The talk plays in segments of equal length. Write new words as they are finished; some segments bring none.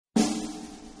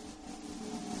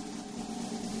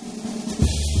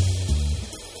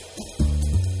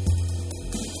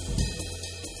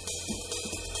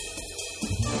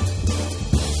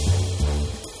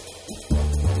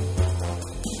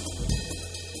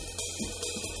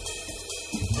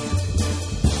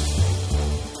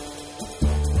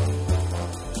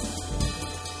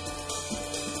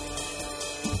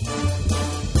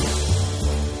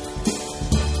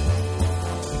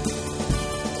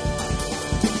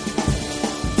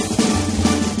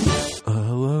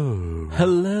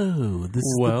Hello, this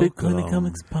is the Big Planet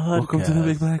Comics Podcast. Welcome to the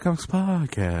Big Planet Comics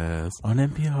Podcast. On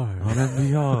NPR. On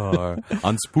NPR.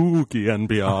 On Spooky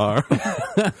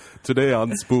NPR. Today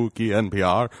on Spooky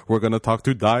NPR, we're going to talk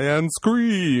to Diane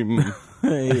Scream.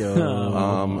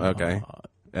 Okay.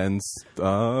 And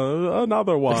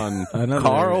another one.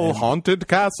 Carl Haunted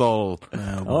Castle.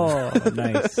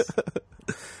 Nice.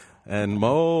 And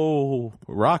Mo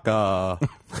Rocca.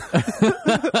 I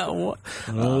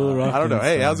don't know.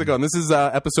 Hey, how's it going? This is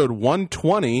episode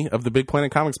 120 of the Big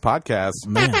Planet Comics Podcast.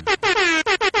 Man.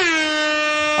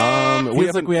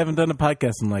 Feels like we haven't done a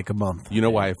podcast in like a month. You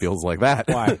know why it feels like that?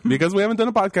 Why? Because we haven't done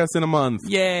a podcast in a month.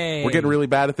 Yay! We're getting really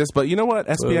bad at this, but you know what?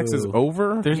 SPX is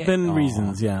over. There's been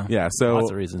reasons, yeah. Yeah, so...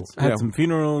 Lots of reasons. Had some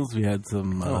funerals. We had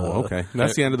some... okay.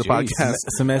 That's the end of the podcast.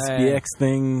 Some SPX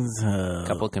things.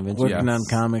 Couple of conventions. Working on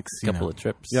comics. Couple of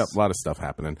trips. Yep, a lot of stuff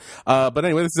happening. But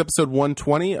anyway, this is episode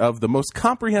 120 of the most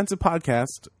comprehensive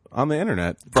podcast on the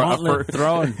internet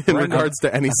in regards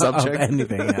to any subject.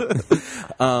 Anything,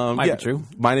 yeah. Might be true.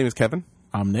 My name is Kevin.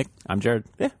 I'm Nick. I'm Jared.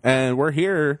 Yeah. And we're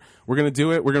here. We're going to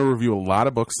do it. We're going to review a lot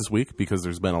of books this week because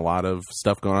there's been a lot of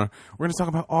stuff going on. We're going to talk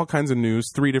about all kinds of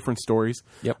news, 3 different stories.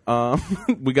 Yep.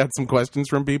 We got some questions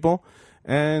from people.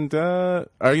 And I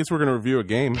guess we're going to review a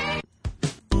game.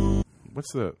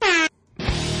 What's the...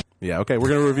 Yeah, okay. We're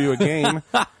going to review a game.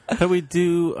 Can we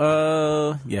do...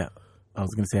 Yeah. I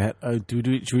was going to say,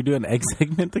 should we do an egg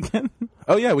segment again?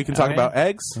 Oh, yeah, we can talk about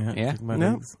eggs. Yeah.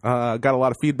 Eggs. Got a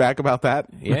lot of feedback about that.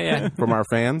 Yeah. From our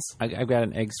fans. I've got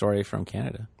an egg story from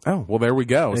Canada. Oh, well, there we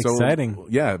go. Exciting. So,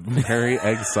 yeah, very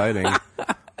exciting.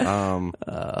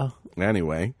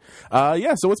 Anyway.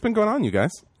 So what's been going on, you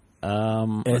guys?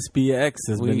 SPX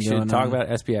has been going on. We should talk about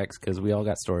SPX because we all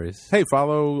got stories. Hey,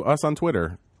 follow us on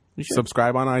Twitter. You should.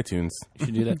 Subscribe on iTunes. You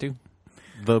should do that, too.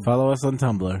 Follow us on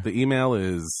Tumblr. The email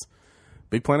is...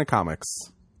 Big Planet Comics.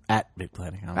 At Big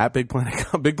Planet Comics. At Big Planet,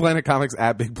 Big Planet Comics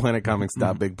at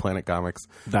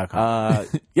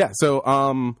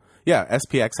bigplanetcomics.bigplanetcomics.com.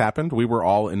 SPX happened. We were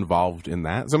all involved in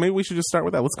that. So maybe we should just start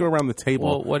with that. Let's go around the table.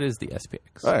 Well, what is the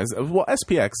SPX?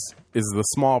 SPX is the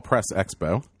Small Press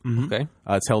Expo. Mm-hmm. Okay.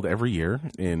 It's held every year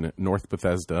in North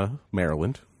Bethesda,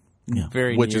 Maryland. Yeah.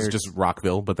 Which is just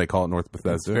Rockville, but they call it North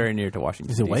Bethesda. It's very near to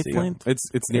Washington, D.C. Is it White DC. Flint?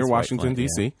 It's near Washington, Flint,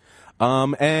 D.C.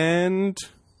 And...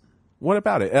 What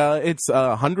about it? It's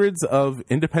hundreds of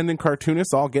independent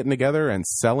cartoonists all getting together and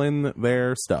selling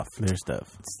their stuff. It's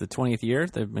the 20th year.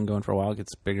 They've been going for a while. It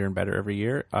gets bigger and better every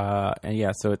year.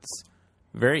 So it's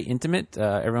very intimate.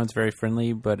 Everyone's very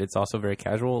friendly, but it's also very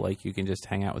casual. Like, you can just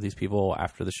hang out with these people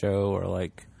after the show or,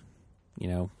 like, you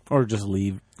know. Or just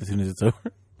leave as soon as it's over.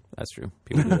 That's true.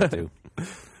 People do that, too.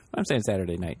 I'm saying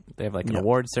Saturday night. They have, like, an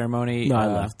award ceremony. No, I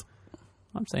left.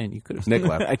 I'm saying you could have stayed. Nick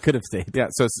left. I could have stayed. Yeah.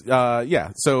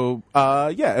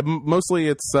 Mostly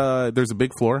it's there's a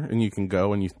big floor and you can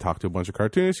go and you talk to a bunch of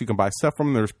cartoonists. You can buy stuff from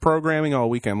them. There's programming all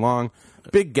weekend long.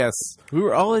 Big guests. We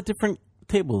were all at different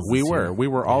tables. We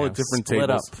were all at different split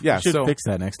tables. up. Yeah. We should fix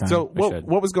that next time. So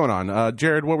what was going on,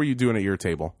 Jared? What were you doing at your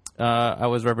table? I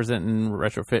was representing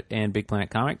Retrofit and Big Planet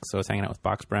Comics, so I was hanging out with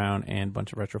Box Brown and a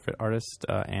bunch of Retrofit artists,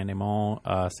 Anne Amon,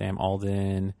 Sam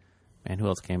Alden, and who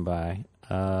else came by?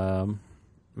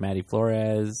 Maddie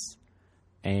Flores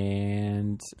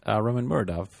and Roman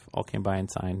Muradov all came by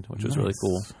and signed, which was really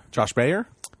cool. Josh Bayer?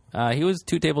 He was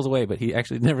 2 tables away, but he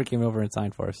actually never came over and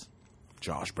signed for us.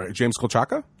 Josh Bayer. James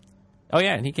Kolchaka? Oh,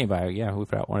 yeah, and he came by. Yeah, we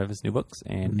put out one of his new books,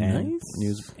 and Anne's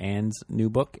new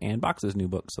book, and Box's new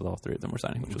book, so all 3 of them were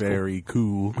signing, which was very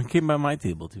cool. We came by my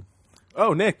table, too.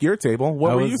 Oh, Nick, your table.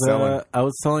 What were you selling? I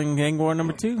was selling Gang War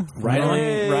 #2. Right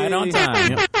on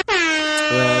time. Yep.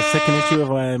 Second issue of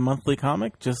my monthly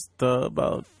comic, just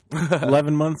about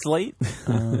 11 months late.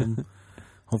 Hopefully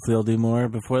I'll do more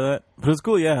before that. But it was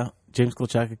cool, yeah. James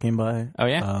Kolchaka came by. Oh,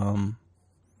 yeah?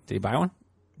 Did he buy one?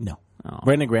 No. Oh.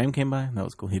 Brandon Graham came by. That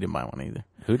was cool. He didn't buy one either.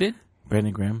 Who did?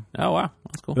 Brandon Graham. Oh, wow.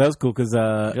 That's cool. That was cool because...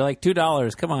 You're like,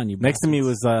 $2. Come on, you next to me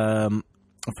was a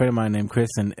friend of mine named Chris,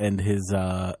 and his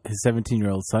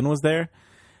 17-year-old son was there.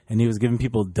 And he was giving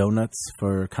people donuts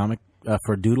for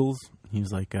for doodles. He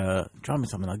was like, draw me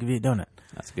something. I'll give you a donut.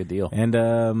 That's a good deal. And,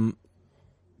 Brandon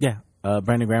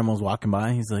Graham was walking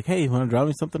by. He's like, hey, you want to draw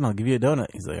me something? I'll give you a donut.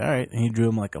 He's like, all right. And he drew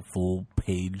him like a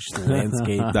full-page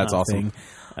landscape. That's awesome.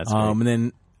 That's great. And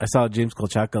then I saw James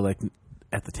Kolchaka, like,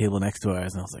 at the table next to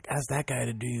ours. And I was like, ask that guy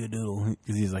to do you a doodle.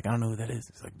 Because he's like, I don't know who that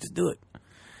is. He's like, just do it.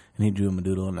 And he drew him a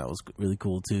doodle, and that was really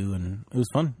cool, too. And it was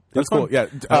fun. That's cool. Yeah.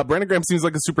 Brandon Graham seems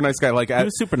like a super nice guy. Like, he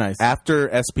was super nice. After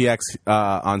SPX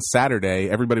on Saturday,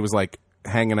 everybody was like,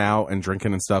 hanging out and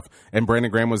drinking and stuff. And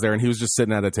Brandon Graham was there, and he was just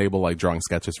sitting at a table, like drawing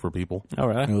sketches for people. Oh,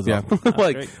 really? It was Yeah,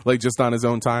 awesome. like just on his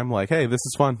own time. Like, hey, this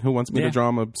is fun. Who wants me to draw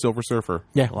him a Silver Surfer?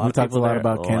 Yeah, A lot we of talked a people lot there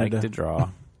about Canada. like to draw.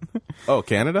 Oh,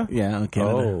 Canada. Yeah,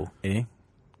 Canada. Oh. Eh?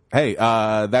 Hey,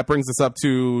 that brings us up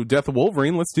to Death of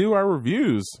Wolverine. Let's do our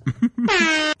reviews.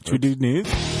 Should we do news?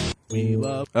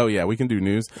 Oh yeah, we can do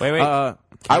news. Wait.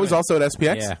 I was also at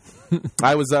SPX. Yeah.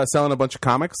 I was selling a bunch of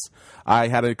comics. I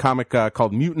had a comic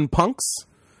called Mutant Punks.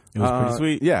 It was pretty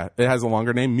sweet. Yeah, it has a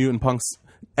longer name, Mutant Punks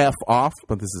F Off,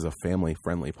 but this is a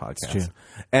family-friendly podcast. true.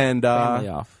 And Family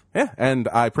off. yeah, and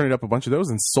I printed up a bunch of those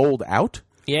and sold out.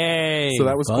 Yay! So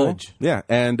that was fudge. cool. Yeah,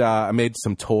 and I made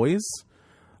some toys.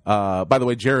 By the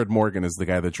way, Jared Morgan is the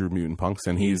guy that drew Mutant Punks,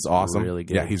 and he's awesome. really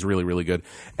good. Yeah, he's really, really good.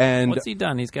 And What's he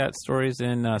done? He's got stories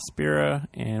in Spira,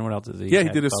 and what else is he? yeah, he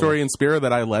had did a story in Spira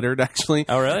that I lettered actually.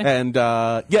 Oh, really? And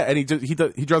yeah, and he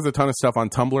draws a ton of stuff on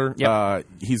Tumblr. Yep.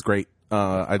 He's great.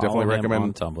 I definitely him recommend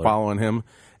on Tumblr. following him.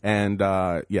 And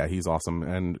yeah, he's awesome.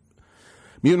 And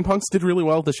Mutant Punks did really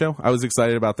well at the show. I was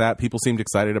excited about that. People seemed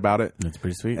excited about it. That's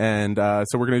pretty sweet. And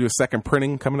so we're going to do a second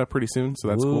printing coming up pretty soon. So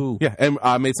that's cool. Woo. Yeah, and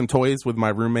I made some toys with my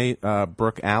roommate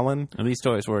Brooke Allen. And these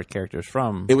toys were characters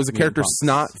from. It was a Mutant character Punks.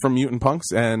 Snot from Mutant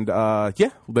Punks, and yeah,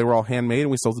 they were all handmade,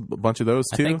 and we sold a bunch of those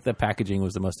I too. think the packaging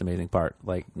was the most amazing part.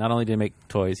 Like, not only did he make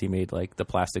toys, he made like the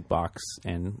plastic box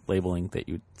and labeling that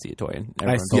you'd see a toy in.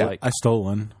 I stole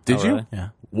one. Did Oh, you? really? Yeah,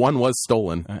 One was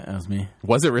stolen. that was me.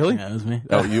 Was it really? Yeah, that was me.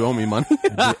 Oh, you owe me money,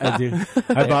 I do.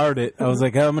 I borrowed it. I was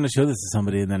like, oh, I'm going to show this to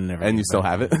somebody, and then never. and you still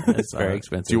have it. It's very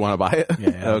expensive. Do you want to buy it?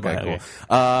 Yeah, I'll okay, buy cool.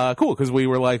 it. Cool, because we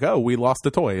were like, oh, we lost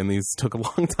a toy, and these took a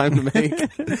long time to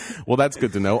make. Well, that's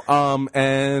good to know.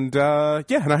 And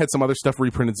yeah, and I had some other stuff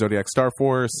reprinted, Zodiac Star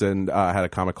Force, and I had a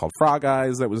comic called Frog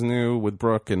Eyes that was new with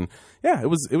Brooke, and yeah, it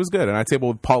was good. And I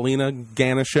tabled with Paulina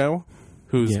Ganishow,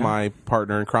 who's Yeah. my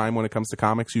partner in crime when it comes to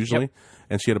comics usually,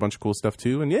 and she had a bunch of cool stuff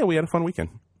too. And yeah, we had a fun weekend.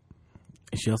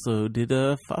 She also did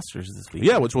Foster's this week.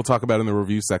 Yeah, which we'll talk about in the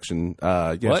review section.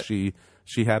 Yeah, What? she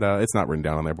had it's not written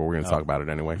down on there, but we're going to talk about it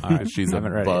anyway. She's a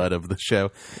Haven't read it bud of the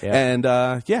show. Yeah. And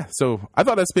yeah, so I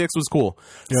thought SPX was cool.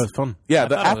 Yeah, it was fun. Yeah, I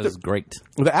the thought after it was great.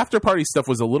 the after party stuff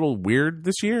was a little weird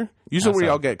this year. Usually How we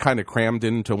so? all get kind of crammed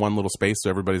into one little space, so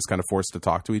everybody's kind of forced to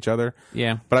talk to each other.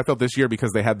 Yeah. But I felt this year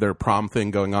because they had their prom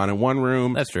thing going on in one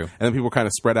room. That's true. And then people were kind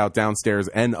of spread out downstairs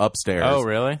and upstairs. Oh,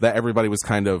 really? That everybody was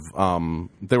kind of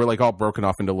they were like all broken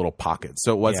off into little pockets.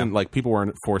 So it wasn't Yeah. like people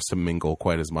weren't forced to mingle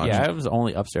quite as much. Yeah, I was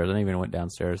only upstairs. I didn't even went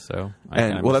downstairs. So I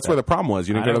And well, that's where the prom was.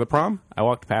 You didn't I go to know. the prom? I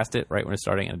walked past it right when it was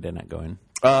starting, and I did not go in.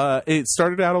 It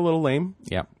started out a little lame,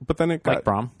 Yeah. but then it got Like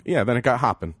prom? Yeah, then it got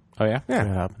hopping. Oh yeah. Yeah,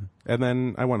 What happened? and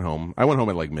then I went home. I went home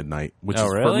at like midnight, which Oh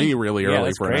is really? for me really Yeah, early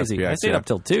that's for crazy. an SPX. I stayed yeah. up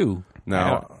till 2.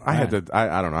 No, I had to.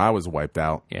 I don't know. I was wiped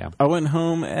out. Yeah. I went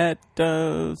home at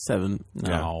 7.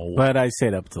 No. But I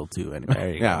stayed up till 2 anyway. There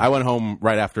you Yeah, go. I went home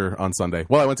right after on Sunday.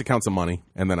 Well, I went to count some money,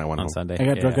 and then I went On home. Sunday. I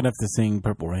got Yeah. drunk enough to sing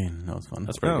Purple Rain. That was fun.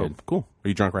 That's pretty Oh, good. cool. Are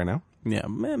you drunk right now? Yeah,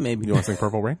 maybe. You want to sing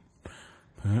Purple Rain?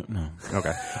 No.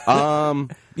 Okay.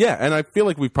 Yeah, and I feel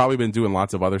like we've probably been doing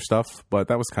lots of other stuff, but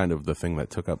that was kind of the thing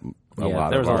that took up a Yeah, lot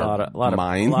there of was our a lot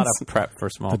minds. of prep for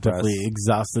small That press. definitely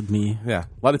exhausted me. Yeah,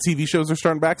 a lot of TV shows are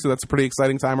starting back, so that's a pretty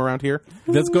exciting time around here.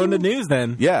 Let's go into news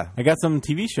then. Yeah, I got some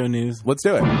TV show news. let's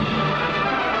do it.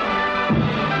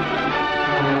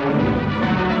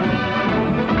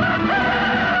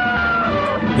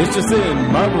 This just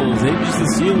in, Marvel's Agents of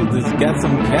S.H.I.E.L.D. has got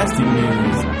some casting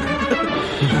news.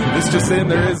 This just in,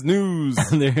 there is news.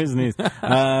 There is news.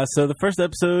 So the first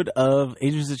episode of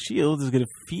Agents of S.H.I.E.L.D. is going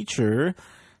to feature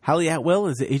Hallie Atwell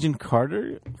as Agent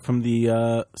Carter from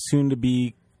the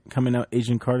soon-to-be coming out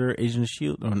Agent Carter, Agent of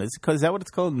S.H.I.E.L.D. Oh, is that what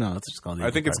it's called? No, it's just called Agent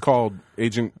I think it's Carter. called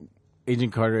Agent.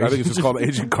 Agent Carter. I think it's just called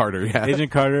Agent Carter. Yeah.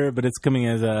 Agent Carter, but it's coming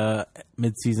as a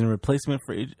mid-season replacement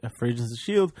for Agents of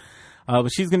S.H.I.E.L.D. But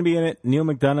she's going to be in it. Neil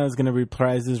McDonough is going to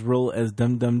reprise his role as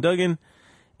Dum Dum Dugan.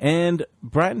 And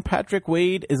Brian Patrick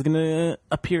Wade is going to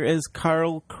appear as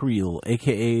Carl Creel,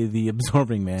 a.k.a. the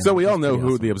Absorbing Man. So we all which is know pretty who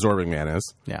awesome. the Absorbing Man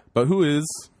is. Yeah. But who is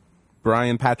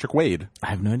Brian Patrick Wade? I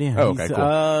have no idea. Oh, okay, He's,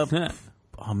 cool.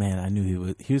 oh, man, I knew he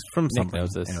was. He was from something. knows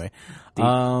this. Anyway. Deep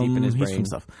in his he's brain. from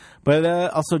stuff. But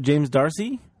also James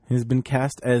Darcy has been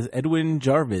cast as Edwin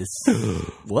Jarvis.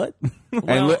 What?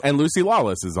 And Lucy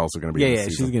Lawless is also going to be in yeah, this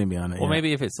she's season. going to be on it. Well, yeah.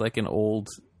 maybe if it's like an old.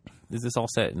 Is this all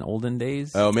set in olden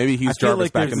days? Oh, maybe he's I feel Jarvis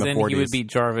like back in the then 40s. he would be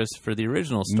Jarvis for the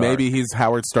original Stark. Maybe he's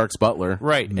Howard Stark's butler.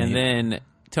 Right, Maybe. and then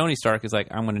Tony Stark is like,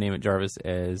 I'm going to name it Jarvis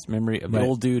as memory of the Right.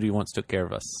 old dude who once took care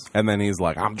of us. And then he's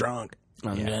like, I'm drunk.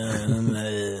 I'm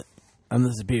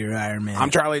the superior Iron Man. I'm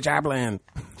Charlie Chaplin.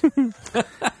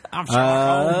 I'm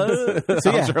Sherlock Holmes.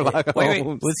 So yeah, Sherlock Wait,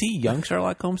 Holmes. was he young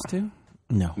Sherlock Holmes too?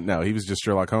 No. he was just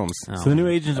Sherlock Holmes. So the new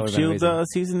Agents That of would've been S.H.I.E.L.D. amazing.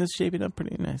 Season is shaping up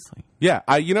pretty nicely. Yeah,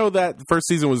 that first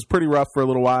season was pretty rough for a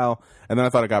little while, and then I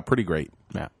thought it got pretty great.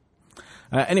 Yeah.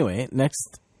 Anyway,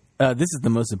 next, this is the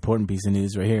most important piece of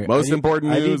news right here. Most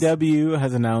important news. IDW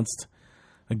has announced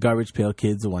a Garbage Pail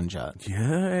Kids one-shot.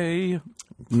 Yay!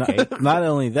 Not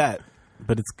only that,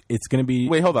 but it's going to be...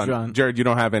 Wait, hold on. drawn- Jared, you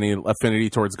don't have any affinity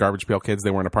towards Garbage Pail Kids?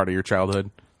 They weren't a part of your childhood?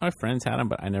 My friends had them,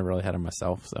 but I never really had them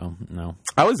myself, so no.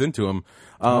 I was into them.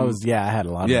 I had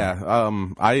a lot of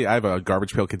them. I have a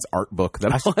Garbage Pail Kids art book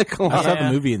that I like a I lot. saw Yeah.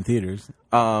 the movie in theaters.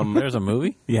 There's a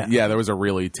movie? Yeah. Yeah, there was a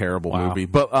really terrible Wow. movie.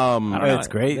 But I don't know. it's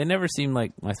great. They never seemed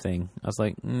like my thing. I was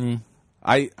like,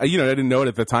 I didn't know it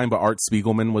at the time, but Art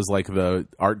Spiegelman was like the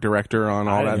art director on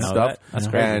all didn't that know stuff. that. That's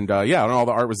crazy. And and all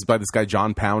the art was by this guy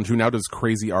John Pound, who now does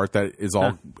crazy art that is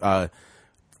all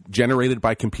generated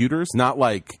by computers. Not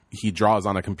like he draws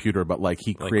on a computer, but like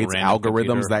he creates random algorithms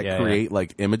computer. that Yeah, create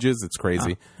like images. It's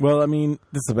crazy. Well, I mean,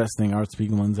 this is the best thing Art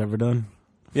Spiegelman's ever done.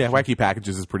 Yeah, Wacky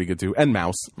Packages is pretty good too, and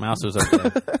Mouse. Mouse was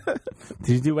okay.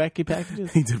 Did you do Wacky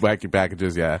Packages? He did Wacky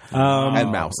Packages, yeah,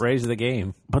 and Mouse. Raise the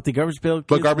game. But the Garbage Pail Kids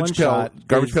But Garbage one-shot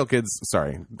Pail Kids,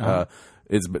 sorry,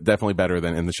 is definitely better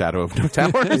than In the Shadow of No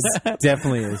Towers.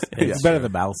 definitely is. It's better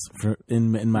than Mouse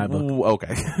in my book. Ooh,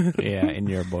 okay, Yeah, in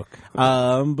your book.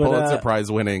 Pulitzer But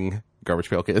Prize winning Garbage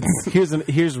Pail Kids. here's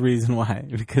the reason why.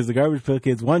 Because the Garbage Pail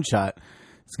Kids one-shot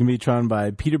is going to be drawn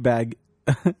by Peter Bagg,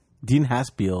 Dean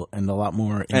Haspiel, and a lot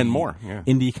more.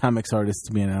 Indie comics artists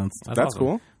to be announced. That's awesome.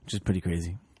 cool. Which is pretty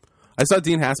crazy. I saw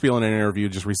Dean Haspiel in an interview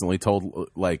just recently told,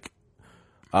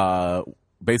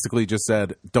 basically just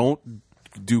said, don't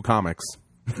do comics.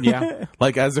 Yeah.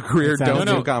 Like, as a career, Exactly.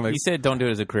 don't do comics. He said don't do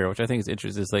it as a career, which I think is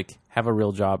interesting. Is like have a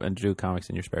real job and do comics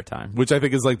in your spare time. Which I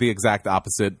think is like the exact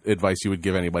opposite advice you would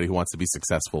give anybody who wants to be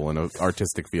successful in an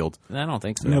artistic field. I don't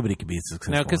think so. Nobody could be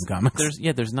successful No, because in comics.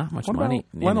 there's not much What money.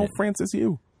 about in Lionel it. Francis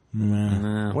Yu?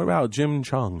 Nah. What about Jim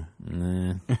Chung?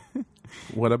 Nah.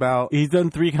 What about... He's done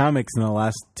 3 comics in the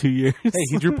last 2 years. Hey,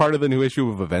 he drew part of the new issue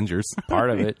of Avengers. Part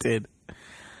of it. did.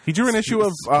 He drew an issue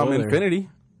of Spoiler. Infinity.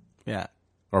 Yeah.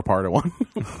 Or part of one.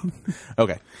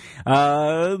 Okay.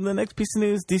 The next piece of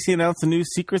news, DC announced a new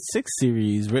Secret Six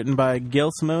series written by Gail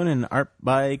Simone and art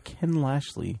by Ken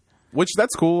Lashley. Which,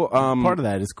 that's cool. Part of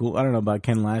that is cool. I don't know about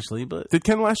Ken Lashley, but Did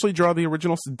Ken Lashley draw the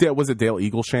original? Was it Dale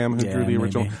Eaglesham who Yeah, drew the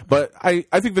original? maybe. But I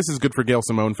think this is good for Gail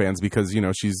Simone fans because,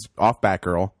 she's off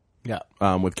Batgirl yeah.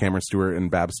 with Cameron Stewart and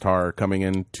Babs Tarr coming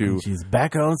into... She's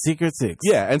back on Secret Six.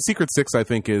 Yeah, and Secret Six, I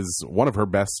think, is one of her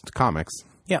best comics.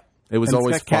 Yeah. It was And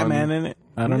always it's got fun. Catman in it.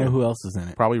 I don't know who else is in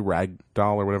it. Probably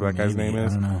Ragdoll or whatever that guy's Maybe, name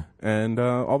is. I don't know. And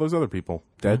all those other people.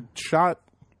 Deadshot?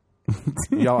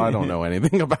 Y'all, I don't know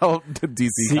anything about DC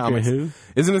Secret Comics. who?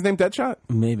 Isn't his name Deadshot?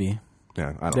 Maybe.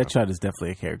 Yeah, I don't know. Deadshot is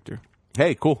definitely a character.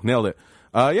 Hey, cool. Nailed it.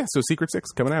 So Secret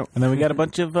Six coming out. And then we got a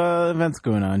bunch of events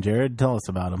going on. Jared, tell us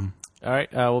about them. All right,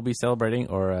 we'll be celebrating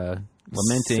or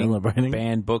lamenting Celebrating.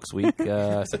 Banned Books Week,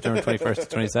 September 21st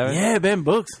to 27th. Yeah, Ben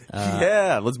Books.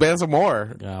 Yeah, let's ban some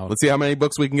more. Let's see how many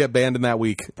books we can get banned in that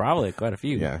week. Probably quite a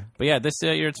few. Yeah. But yeah, this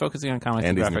year it's focusing on comics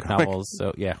Andy's and new graphic comic. novels.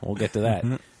 So yeah, we'll get to that.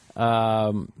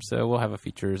 So we'll have a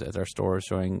features at our store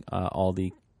showing all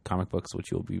the comic books,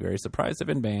 which you'll be very surprised have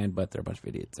been banned, but there are a bunch of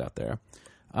idiots out there.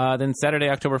 Then Saturday,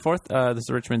 October 4th, this is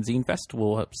Richmond Zine Fest.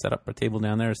 We'll set up a table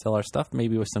down there to sell our stuff,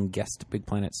 maybe with some guest Big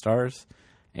Planet stars.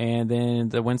 And then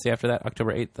the Wednesday after that,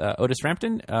 October 8th, Otis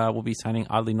Frampton will be signing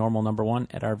Oddly Normal #1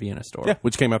 at our Vienna store. Yeah,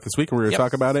 which came out this week, and we're going to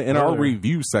Yep. talk about it in our Spoiler.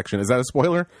 review section. Is that a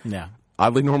spoiler? Yeah.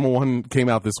 Oddly Normal 1 came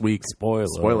out this week.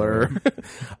 Spoiler.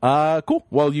 Cool.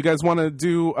 Well, you guys want to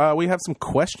do... we have some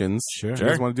questions. Sure. You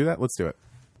guys want to do that? Let's do it.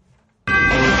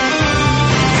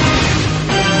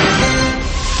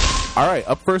 All right,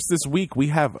 up first this week, we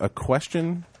have a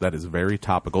question that is very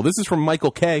topical. This is from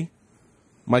Michael K.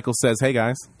 Michael says, hey,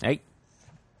 guys. Hey,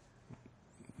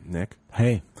 Nick.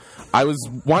 Hey. I was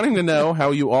wanting to know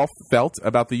how you all felt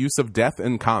about the use of death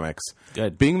in comics.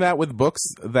 Good. Being that with books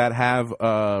that have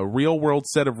a real-world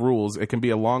set of rules, it can be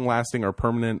a long-lasting or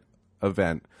permanent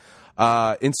event.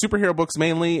 In superhero books,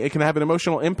 mainly, it can have an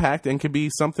emotional impact and can be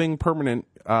something permanent,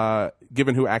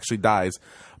 given who actually dies.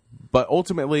 But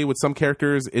ultimately, with some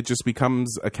characters, it just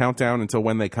becomes a countdown until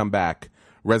when they come back,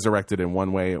 resurrected in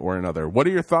one way or another. What are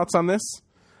your thoughts on this?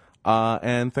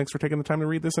 And thanks for taking the time to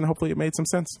read this, and hopefully it made some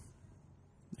sense.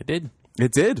 it did.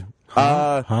 It did.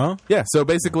 Huh? Yeah, so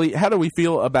basically, how do we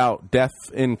feel about death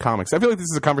in comics? I feel like this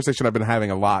is a conversation I've been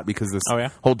having a lot because this Oh, yeah?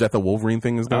 whole Death of Wolverine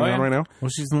thing is going Oh, on yeah? right now. Well,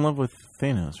 she's in love with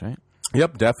Thanos, right?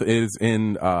 Yep, death is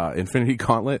in Infinity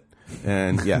Gauntlet.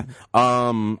 And yeah.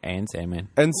 And Sandman.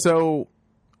 And so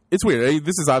it's weird.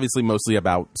 This is obviously mostly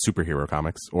about superhero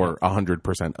comics, or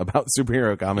 100% about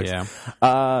superhero comics. Yeah.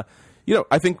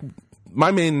 I think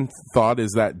my main thought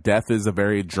is that death is a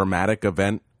very dramatic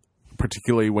event,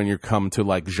 particularly when you come to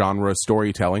like genre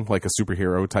storytelling, like a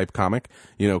superhero type comic.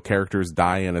 Characters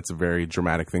die, and it's a very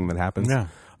dramatic thing that happens. Yeah.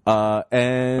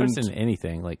 And Just in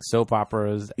anything like soap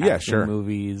operas, action Yeah, sure.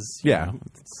 movies. Yeah.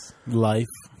 Life.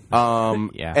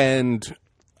 Yeah. And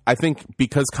I think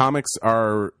because comics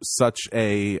are such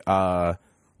a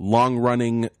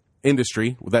long-running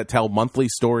industry that tell monthly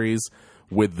stories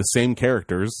with the same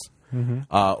characters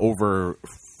over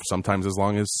sometimes as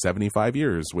long as 75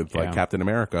 years with like Yeah. Captain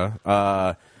America,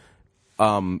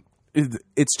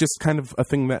 it's just kind of a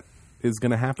thing that is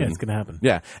going to happen. Yeah, it's going to happen.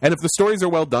 Yeah, and if the stories are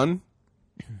well done,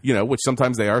 which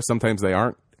sometimes they are, sometimes they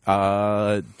aren't.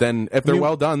 Then if they're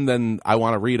well done, then I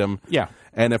want to read them. Yeah.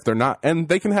 And if they're not, and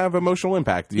they can have emotional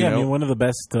impact. You Yeah, know? I mean, one of the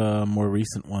best, more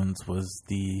recent ones was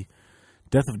the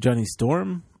death of Johnny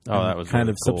Storm. Oh, that was kind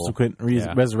really of cool. subsequent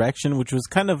Yeah. resurrection, which was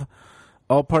kind of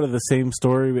all part of the same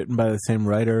story written by the same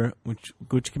writer,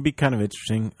 which can be kind of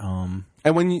interesting.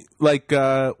 And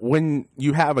when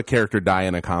you have a character die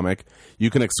in a comic, you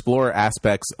can explore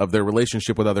aspects of their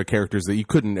relationship with other characters that you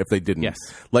couldn't if they didn't. Yes.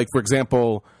 Like, for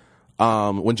example,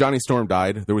 when Johnny Storm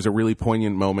died, there was a really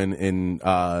poignant moment in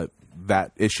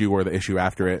that issue or the issue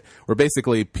after it, where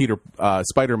basically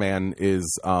Spider-Man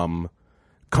is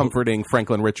comforting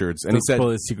Franklin Richards, and he said,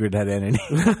 spoil his secret identity.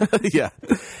 "Yeah,"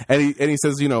 and he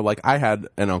says, I had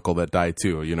an uncle that died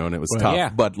too, and it was tough, Yeah.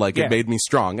 but like Yeah. it made me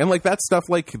strong, and like that stuff,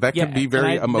 like that Yeah, can be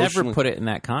very and I emotional. never put it in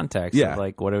that context. Yeah. Of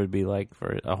like what it would be like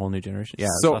for a whole new generation. Yeah,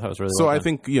 So, I thought that was really so well I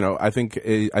done. think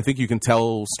I think you can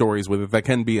tell stories with it that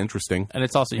can be interesting. And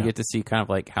it's also you get to see kind of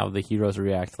like how the heroes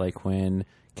react, like when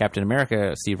Captain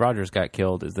America, Steve Rogers, got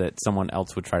killed, is that someone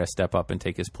else would try to step up and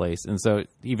take his place, and so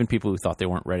even people who thought they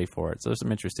weren't ready for it. So there's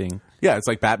some interesting. Yeah, it's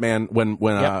like Batman when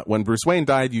Bruce Wayne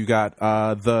died, you got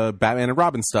the Batman and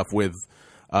Robin stuff with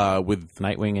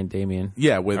Nightwing and Damian.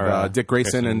 Dick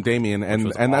Grayson and Damian, and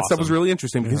was that stuff was awesome. really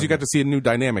interesting because you got to see a new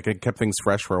dynamic. It kept things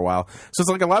fresh for a while. So it's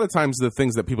like a lot of times the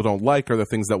things that people don't like are the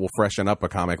things that will freshen up a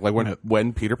comic. Like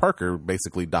when Peter Parker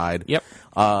basically died. Yep.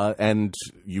 And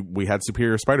we had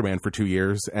Superior Spider-Man for 2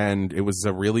 years, and it was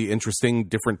a really interesting,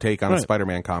 different take on a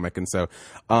Spider-Man comic. And so,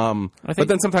 but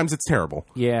then sometimes it's terrible.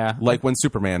 Yeah, Like when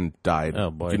Superman died.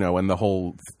 Oh, boy. And the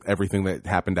whole everything that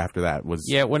happened after that was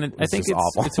yeah. When I think just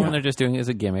awful. it's when they're just doing it as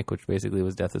a gimmick, which basically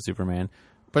was Death of Superman.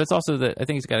 But it's also that I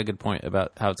think he's got a good point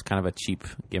about how it's kind of a cheap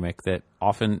gimmick that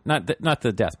often not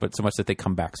the death, but so much that they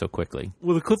come back so quickly.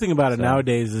 Well, the cool thing about it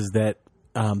nowadays is that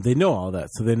they know all that.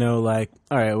 So they know, like,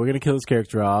 all right, we're going to kill this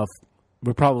character off.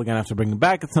 We're probably going to have to bring him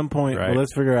back at some point. Right. Well,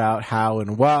 let's figure out how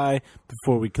and why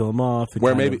before we kill him off. And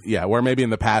where kind maybe in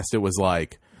the past it was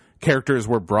like characters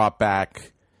were brought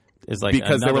back Is like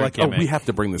because they were another like, gimmick. oh, we have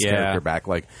to bring this Yeah. character back.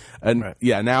 Like, and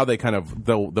now they kind of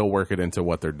they'll work it into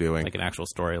what they're doing. like an actual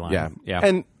storyline. yeah.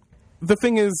 And the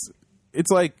thing is,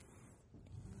 it's like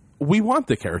we want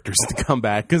the characters to come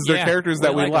back because they're Yeah, characters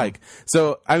that we we like like.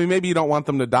 So, I mean, maybe you don't want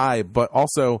them to die, but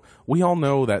also we all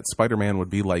know that Spider-Man would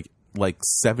be like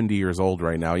 70 years old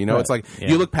right now. It's like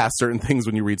you look past certain things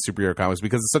when you read superhero comics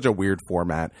because it's such a weird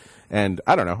format. And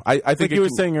I don't know. I think like you were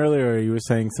saying earlier, you were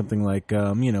saying something like,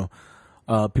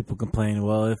 people complain,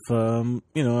 well, if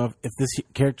this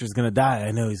character is going to die,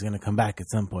 I know he's going to come back at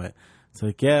some point. It's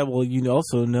like, yeah, well, you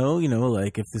also know,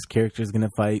 like if this character is going to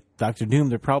fight Doctor Doom,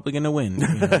 they're probably going to win.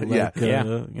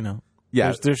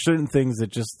 Yeah. There's certain things that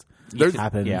just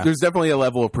happen. yeah. there's definitely a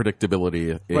level of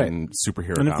predictability in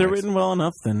superhero And if comics. they're written well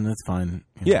enough, then that's fine.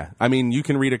 Yeah, I mean, you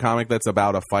can read a comic that's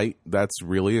about a fight that's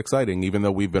really exciting, even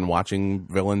though we've been watching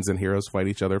villains and heroes fight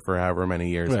each other for however many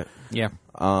years. Right. Yeah.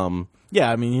 Yeah,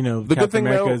 I mean, good Captain thing,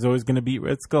 America though- is always going to beat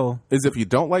Red Skull. Is if you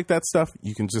don't like that stuff,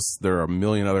 you can there are a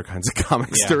million other kinds of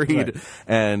comics to read, right.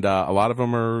 and a lot of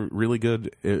them are really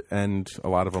good, and a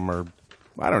lot of them are,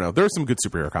 I don't know. There are some good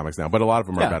superhero comics now, but a lot of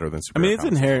them are better than superhero I mean, it's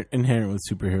comics. inherent with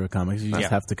superhero comics. You just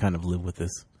have to kind of live with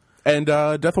this. And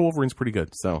Death of Wolverine's pretty good,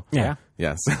 so Yeah.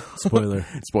 yes. Spoiler.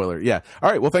 Spoiler, yeah. All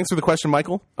right, well, thanks for the question,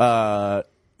 Michael.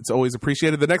 It's always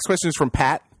appreciated. The next question is from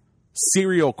Pat,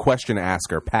 serial question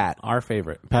asker, Pat. Our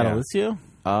favorite. Pat Yeah.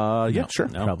 Alicio? Yeah, sure.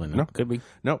 No, Probably not. No. Could be.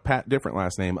 No, Pat, different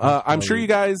last name. I'm sure you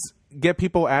guys get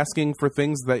people asking for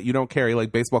things that you don't carry,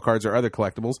 like baseball cards or other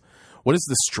collectibles. What is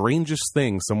the strangest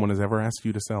thing someone has ever asked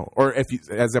you to sell, or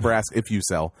has ever asked if you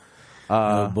sell?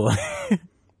 Oh, boy.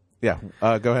 Yeah,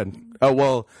 go ahead. Oh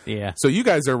well, Yeah. So you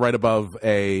guys are right above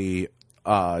an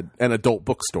adult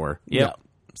bookstore. Yep.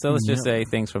 So let's just say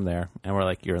things from there, and we're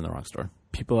like, you're in the wrong store.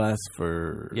 People ask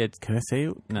for. Yeah, can I say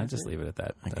it? No, just leave it at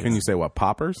that. Can you say what?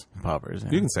 Poppers? Poppers?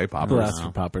 Yeah. You can say People poppers. ask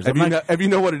for poppers. If you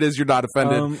know what it is, you're not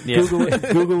offended. Yeah.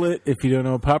 Google it if you don't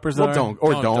know what poppers well, are. don't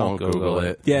Google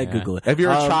it. Yeah, Google it. If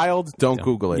you're a child, don't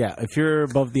Google it. Yeah, if you're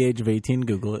above the age of 18,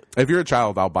 Google it. If you're a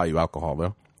child, I'll buy you alcohol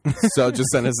though. So just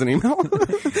send us an email.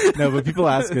 No, but people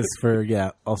ask us for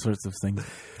all sorts of things.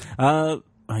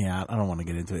 I don't want to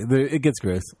get into it. It gets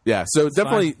gross. Yeah, so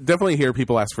definitely hear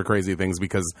people ask for crazy things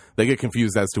because they get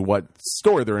confused as to what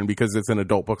store they're in because it's an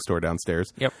adult bookstore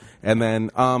downstairs. Yep. And then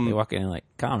They walk in like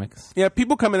comics. yeah,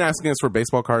 people come in asking us for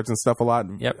baseball cards and stuff a lot.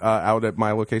 Yep. Out at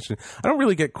my location, I don't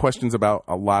really get questions about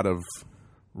a lot of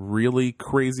really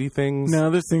crazy things. No,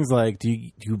 there's things like, do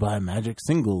you buy Magic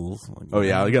singles? Like, Oh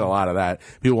yeah, I get a lot of that.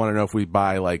 People want to know if we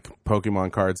buy like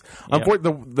Pokemon cards.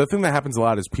 Unfortunately, the thing that happens a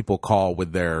lot is people call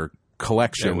with their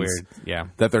collections Weird. Yeah.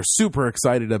 that they're super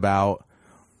excited about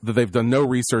that they've done no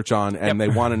research on and they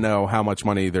want to know how much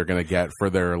money they're going to get for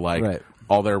their like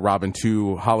all their Robin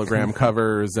 2 hologram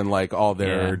covers and like all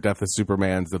their Death of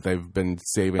Supermans that they've been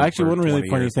saving. Actually, for one really 20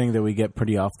 funny years. thing that we get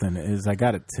pretty often is I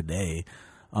got it today.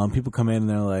 People come in and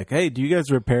they're like, "Hey, do you guys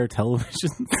repair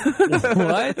televisions?"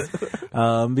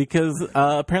 What? Because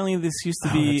apparently this used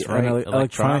to be that's right. an electronic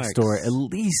Electronics. store at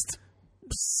least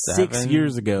 6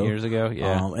 years ago.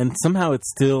 Yeah. And somehow it's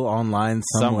still online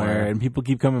somewhere, and people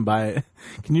keep coming by it.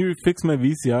 Can you fix my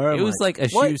VCR? It was like a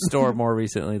shoe store more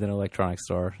recently than an electronics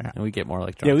store, and we get more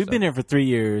electronics. Yeah, we've been here for 3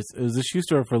 years. It was a shoe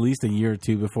store for at least a year or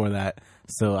two before that.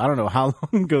 So I don't know how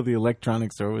long ago the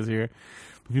electronics store was here.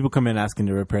 But people come in asking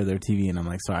to repair their TV, and I'm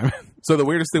like, sorry, man. So the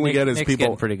weirdest thing we get is Nick's people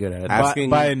getting pretty good at it. asking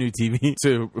Buy a new TV.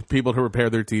 to people to repair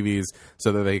their TVs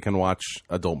so that they can watch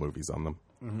adult movies on them.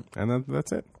 And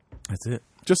that's it. That's it.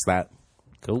 Just that.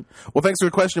 Cool. Well, thanks for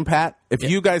the question, Pat. If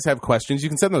you guys have questions, you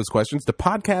can send those questions to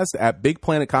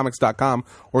podcast@bigplanetcomics.com,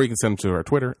 or you can send them to our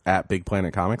Twitter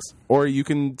 @BigPlanetComics, or you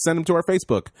can send them to our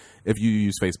Facebook if you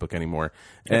use Facebook anymore,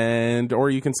 or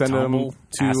you can send Tumble. them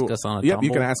to Ask us on a Yep, you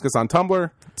Tumble. can ask us on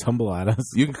Tumblr. Tumble at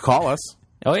us. You can call us.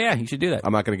 Oh yeah, you should do that.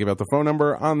 I'm not going to give out the phone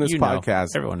number on this You know. podcast.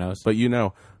 Everyone knows. But you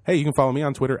know. Hey, you can follow me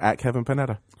on Twitter @Kevin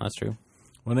Panetta. That's true.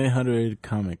 1-800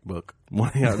 comic book.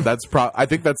 Well, yeah, I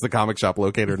think that's the comic shop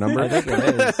locator number. I think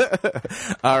it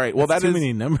is. All right. Well, that Too is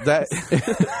many numbers.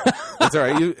 That's all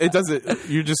right. It doesn't.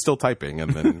 You're just still typing,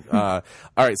 and then. All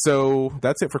right. So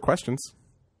that's it for questions.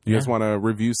 You guys want to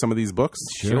review some of these books?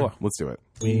 Sure. Let's do it.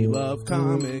 We love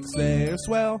comics, they're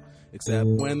swell, except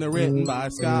when they're written by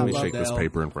Scott Let me shake this Lobdell.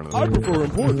 paper in front of I me. prefer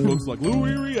important books like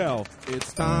Louis Riel.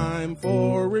 It's time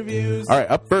for reviews. All right.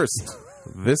 Up first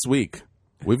this week,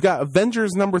 we've got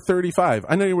Avengers number 35.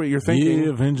 I know what you're thinking. Yeah,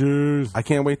 Avengers. I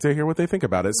can't wait to hear what they think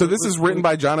about it. So this is written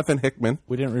by Jonathan Hickman.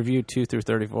 We didn't review 2 through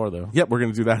 34 though. Yep, we're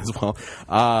going to do that as well.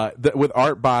 With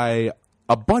art by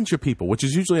a bunch of people, which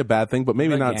is usually a bad thing, but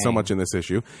maybe not so gang. much in this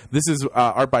issue. This is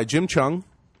art by Jim Chung,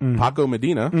 Paco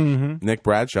Medina, Nick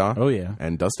Bradshaw, Oh, yeah.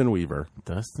 and Dustin Weaver.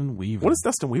 Dustin Weaver. What has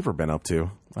Dustin Weaver been up to?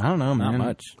 I don't know, man. Not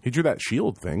much. He drew that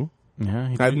Shield thing.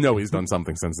 Yeah, I know he's done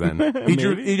something since then. He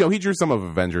drew, he drew some of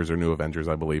Avengers or New Avengers,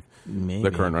 I believe, Maybe. the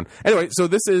current run. Anyway, so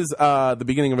this is the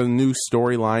beginning of a new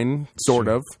storyline, sort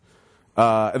of.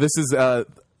 This is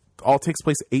all takes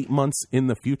place 8 months in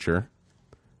the future.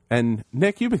 And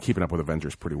Nick, you've been keeping up with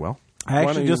Avengers pretty well. I Why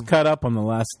actually don't just you- cause up on the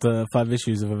last 5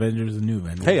 issues of Avengers and New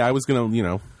Avengers. Hey, I was gonna,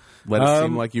 let it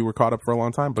seem like you were caught up for a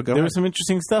long time, but go There ahead. was some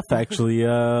interesting stuff, actually.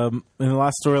 In the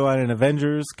last storyline in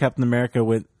Avengers, Captain America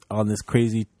went on this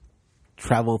crazy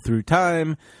travel through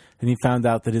time, and he found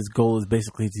out that his goal is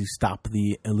basically to stop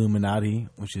the Illuminati,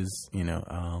 which is,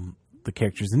 the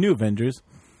characters in New Avengers.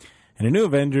 And in New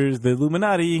Avengers, the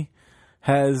Illuminati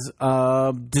has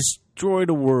destroyed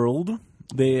a world.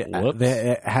 They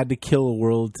had to kill a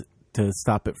world to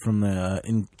stop it from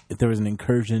if there was an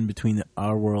incursion between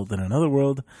our world and another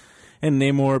world. And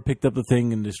Namor picked up the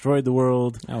thing and destroyed the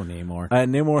world. Oh, Namor.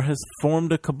 Namor has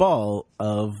formed a cabal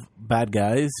of bad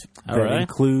guys that right.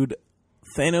 include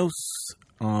Thanos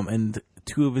and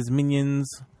 2 of his minions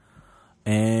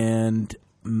and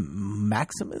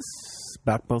Maximus,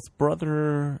 Backboth's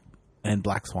brother, and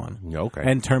Black Swan. Okay.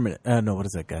 And Terminator. No, what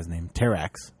is that guy's name?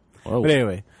 Terrax. Whoa. But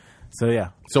anyway, so yeah.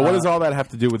 So what does all that have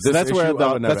to do with this? That's where issue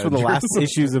of an that's where the Avengers? last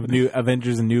issues of New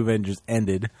Avengers and New Avengers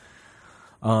ended.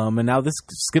 And now this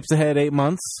skips ahead 8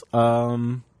 months.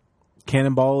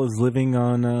 Cannonball is living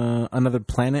on another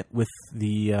planet with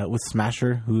with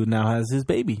Smasher, who now has his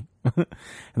baby, and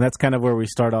that's kind of where we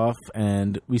start off.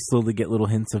 And we slowly get little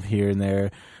hints of here and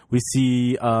there. We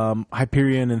see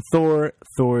Hyperion and Thor.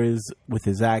 Thor is with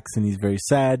his axe, and he's very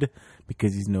sad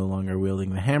because he's no longer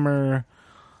wielding the hammer.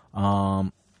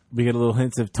 We get a little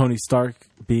hints of Tony Stark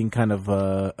being kind of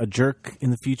a jerk in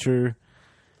the future.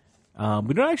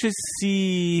 We don't actually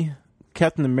see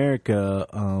Captain America,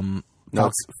 No,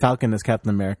 Falcon as Captain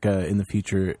America in the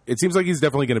future. it seems like he's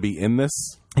definitely going to be in this.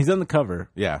 He's on the cover.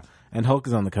 Yeah. And Hulk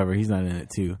is on the cover. He's not in it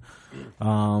too.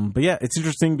 But yeah, it's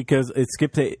interesting because it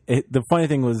skipped. The funny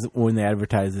thing was when they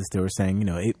advertised this, they were saying,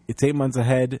 it's 8 months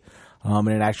ahead, and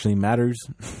it actually matters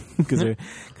because they're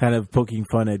kind of poking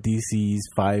fun at DC's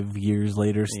 5 years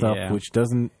later stuff, Yeah. which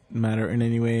doesn't matter in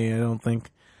any way, I don't think.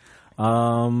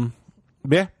 But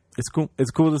yeah, it's cool.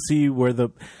 It's cool to see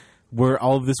where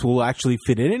all of this will actually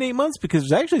fit in 8 months because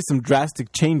there's actually some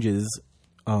drastic changes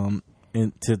to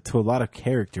a lot of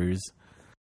characters.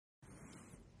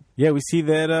 Yeah, we see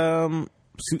that.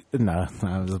 No,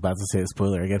 I was about to say a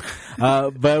spoiler again.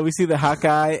 But we see that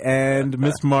Hawkeye and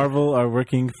Miss Marvel are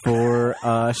working for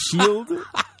S.H.I.E.L.D.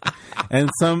 and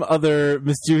some other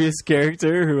mysterious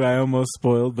character who I almost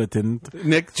spoiled but didn't.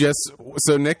 Nick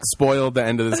spoiled the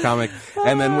end of this comic,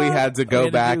 and then we had to go had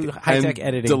to back do and high-tech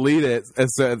editing. delete it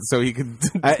so he could.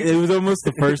 It was almost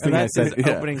the first thing I That's his said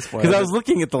opening spoiler. because I was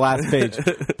looking at the last page.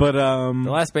 But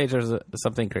The last page there's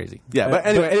something crazy. Yeah, but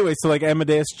anyway, so like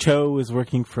Amadeus Cho is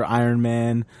working for Iron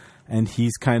Man, and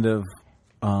he's kind of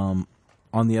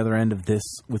on the other end of this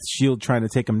with S.H.I.E.L.D. trying to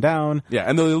take him down. yeah,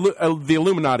 and the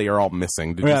Illuminati are all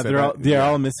missing. Did you say that? They're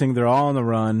all missing. They're all on the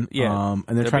run. Yeah,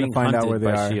 and they're trying to being find out hunted where they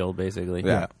by are. S.H.I.E.L.D. basically.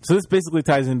 Yeah. So this basically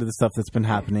ties into the stuff that's been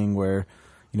happening where,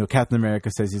 Captain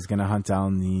America says he's going to hunt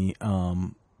down the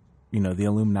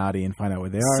Illuminati and find out where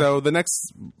they are. So the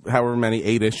next, however many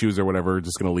 8 issues or whatever, are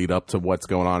just going to lead up to what's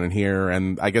going on in here,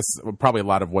 and I guess probably a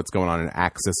lot of what's going on in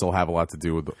Axis will have a lot to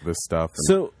do with this stuff.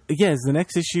 So does the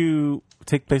next issue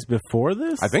take place before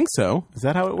this? I think so. Is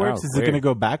that how it works? Oh, Is it weird. going to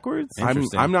go backwards?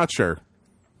 Interesting. I'm not sure.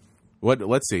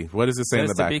 Let's see. What does it say in the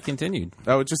Says to back? be continued.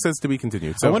 Oh, it just says to be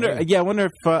continued. So I wonder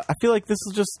if I feel like this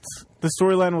will the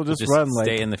storyline will just run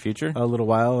stay like in the future. a little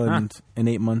while, and in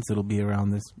 8 months it'll be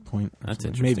around this point. That's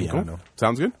interesting. Maybe I Cool. don't know.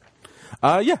 Sounds good.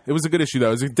 Yeah, it was a good issue though.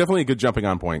 It was definitely a good jumping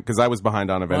on point because I was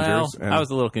behind on Avengers. Well, and I was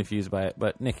a little confused by it,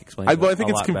 but Nick explained I it think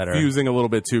a it's lot better. confusing a little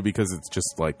bit too because it's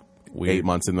just like 8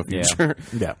 months in the Yeah. future.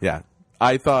 Yeah. yeah.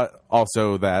 I thought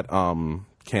also that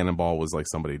Cannonball was like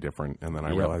somebody different, and then I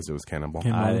realized it was Cannonball.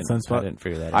 Yeah. I Sunspot? didn't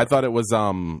figure that I out. thought it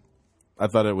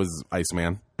was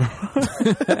Iceman.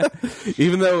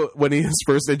 Even though when he is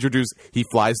first introduced, he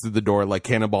flies through the door like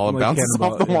Cannonball and Like bounces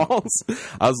Cannonball, off the yeah. walls.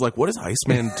 I was like, what is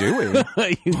Iceman doing?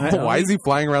 Why is he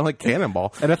flying around like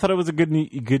Cannonball? And I thought it was a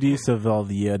good use of all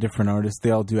the different artists.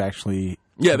 They all do actually.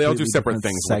 Yeah, they all do completely separate different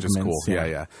things, which is cool.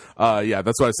 segments, Yeah.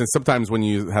 That's what I was saying. Sometimes when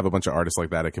you have a bunch of artists like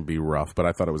that, it can be rough, but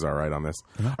I thought it was all right on this.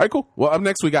 All right, cool. Well, up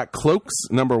next, we got Cloaks,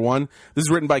 #1. This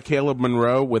is written by Caleb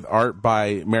Monroe with art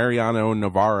by Mariano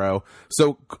Navarro.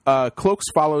 So Cloaks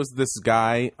follows this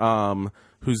guy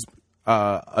who's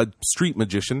a street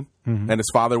magician, and his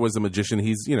father was a magician.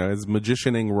 He's, his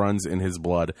magicianing runs in his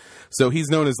blood. So he's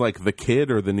known as like the Kid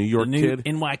or the New York Kid.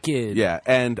 NY Kid. Yeah,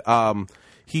 and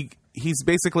he's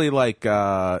basically like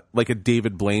a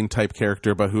David Blaine type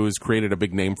character, but who has created a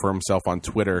big name for himself on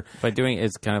Twitter. By doing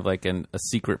it's kind of like a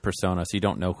secret persona, so you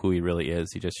don't know who he really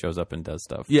is. He just shows up and does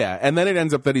stuff. Yeah, and then it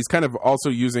ends up that he's kind of also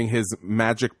using his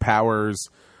magic powers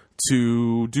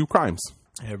to do crimes.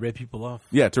 Yeah, rip people off.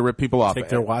 Yeah, to rip people off. Take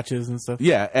their watches and stuff.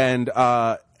 Yeah, and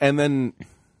then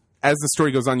as the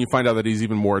story goes on, you find out that he's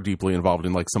even more deeply involved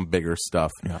in like some bigger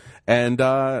stuff. Yeah. And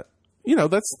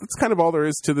that's kind of all there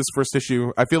is to this first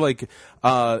issue. I feel like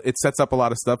it sets up a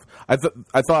lot of stuff. I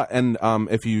thought, and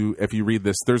if you read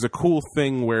this, there's a cool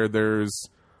thing where there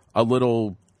are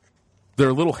little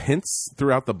hints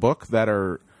throughout the book that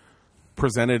are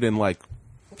presented in like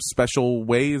special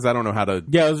ways. I don't know how to.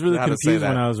 Yeah, I was really how to say confused that.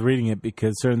 when I was reading it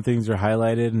because certain things are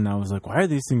highlighted, and I was like, "Why are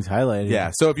these things highlighted?"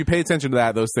 Yeah, so if you pay attention to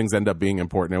that, those things end up being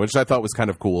important, which I thought was kind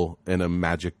of cool in a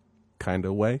magic kind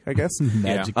of way, I guess.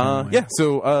 magic. Yeah,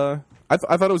 so I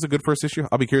thought it was a good first issue.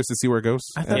 I'll be curious to see where it goes.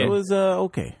 I thought Yeah. it was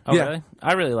okay. Oh, Yeah. really?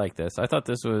 I really like this. I thought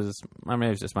this was. I mean,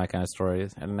 it was just my kind of story.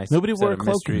 It had a nice. Nobody set wore a of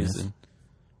cloak in mysteries this. and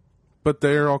But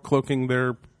they're all cloaking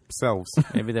their selves.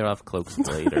 maybe they'll have cloaks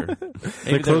later.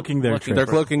 They're cloaking their They're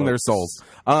cloaking their souls.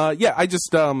 Yeah, I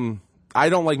just I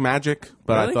don't like magic,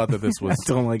 but I Really? thought that this was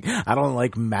I don't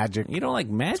like magic. You don't like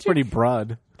magic? It's pretty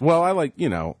broad. well. I like I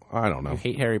don't know.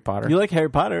 Hate Harry Potter. You like Harry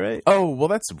Potter, right? Oh well,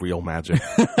 that's real magic.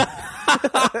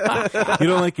 You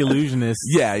don't like illusionists.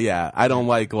 yeah. I don't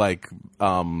like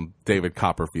David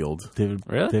Copperfield. David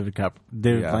Really? David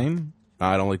Yeah. Blaine.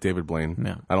 I don't like David Blaine.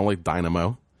 No. I don't like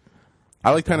Dynamo.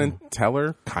 I like Penn and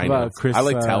Teller, kind What of. about Chris, I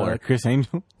like Teller. Chris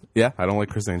Angel. Yeah, I don't like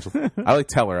Chris Angel. I like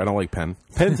Teller. I don't like Penn.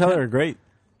 Penn and Teller are great.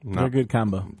 They're a good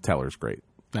combo. Teller's great.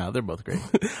 No, they're both great.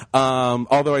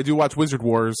 Although I do watch Wizard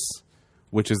Wars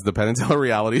which is the Penn and Teller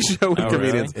reality show with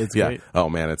comedians. really? It's yeah. great. Oh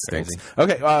man, it stinks.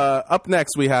 Okay, up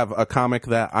next we have a comic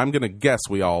that I'm going to guess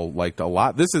we all liked a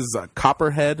lot. This is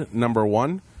Copperhead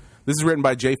 #1. This is written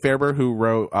by Jay Faerber, who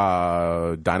wrote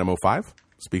Dynamo 5.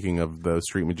 Speaking of the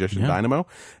street magician Dynamo,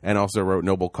 and also wrote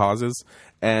Noble Causes.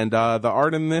 And the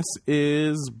art in this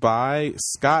is by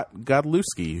Scott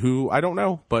Godlewski, who I don't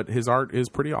know, but his art is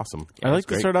pretty awesome. I like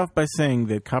to start off by saying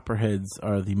that copperheads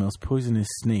are the most poisonous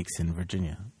snakes in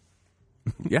Virginia.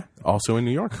 Yeah, also in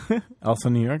New York. Also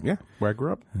New York? Yeah, where I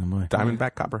grew up. Oh, boy.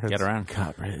 Diamondback Copperheads. Get around.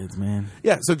 Copperheads, man.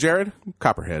 Yeah, so Jared,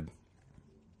 Copperhead.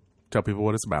 Tell people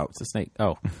what it's about. It's a snake.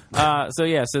 Oh.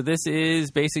 So this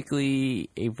is basically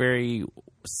a very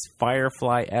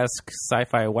Firefly-esque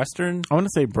sci-fi western. I want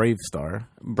to say Brave Star.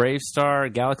 Brave Star,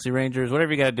 Galaxy Rangers,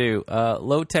 whatever you got to do.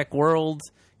 Low-tech world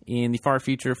in the far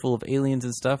future full of aliens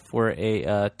and stuff where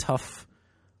a tough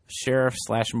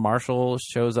sheriff/marshal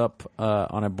shows up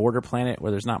on a border planet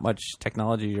where there's not much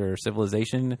technology or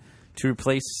civilization to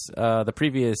replace the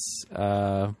previous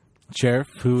Sheriff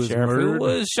who was murdered. who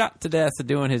was shot to death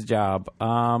doing his job.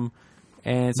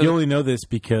 And so You only know this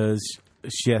because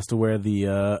she has to wear the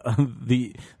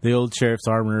old sheriff's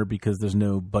armor because there's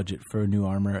no budget for a new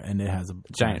armor, and it has a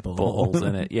giant bull holes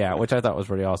in it. Yeah, which I thought was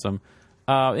pretty awesome.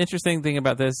 Interesting thing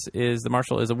about this is the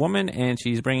marshal is a woman, and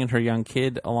she's bringing her young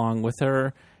kid along with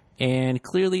her. And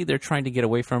clearly, they're trying to get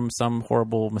away from some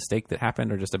horrible mistake that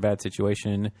happened or just a bad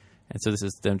situation. And so this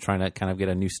is them trying to kind of get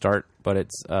a new start. But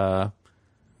it's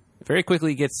very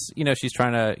quickly gets, she's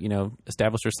trying to,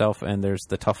 establish herself. And there's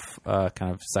the tough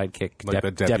kind of sidekick Like the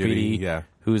deputy, yeah.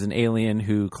 who's an alien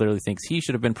who clearly thinks he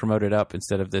should have been promoted up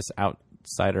instead of this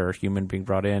outsider human being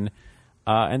brought in.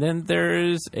 And then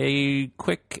there's a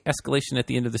quick escalation at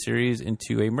the end of the series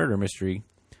into a murder mystery.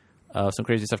 Some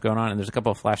crazy stuff going on, and there's a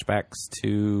couple of flashbacks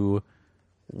to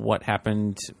what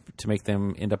happened to make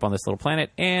them end up on this little planet,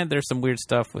 and there's some weird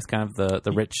stuff with kind of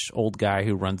the rich old guy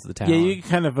who runs the town. Yeah, you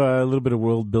kind of a little bit of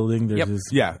world building. There's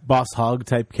this Boss Hogg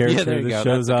type character there you that go.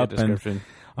 shows That's a up, good description.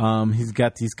 and he's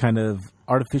got these kind of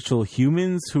artificial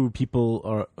humans who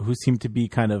seem to be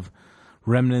kind of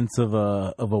remnants of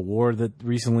a war that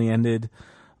recently ended.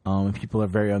 And people are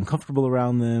very uncomfortable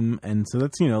around them, and so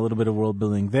that's a little bit of world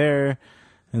building there.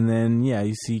 And then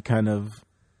you see kind of,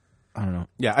 I don't know.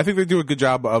 Yeah, I think they do a good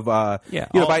job of, by all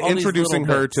these introducing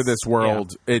little her bits. to this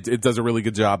world, it does a really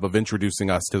good job of introducing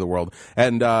us to the world.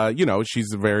 And,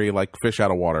 she's very like fish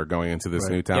out of water going into this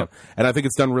new town. Yep. And I think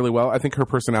it's done really well. I think her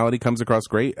personality comes across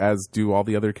great, as do all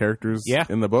the other characters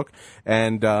in the book.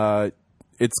 And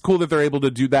it's cool that they're able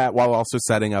to do that while also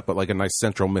setting up a nice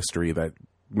central mystery that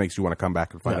makes you want to come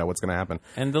back and find out what's going to happen.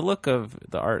 And the look of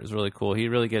the art is really cool. He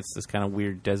really gets this kind of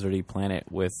weird deserty planet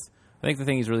with, I think the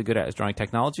thing he's really good at is drawing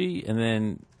technology, and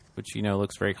then, which,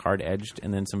 looks very hard-edged,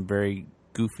 and then some very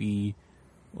goofy,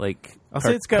 I'll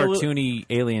say it's got cartoony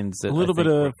aliens. That a little I bit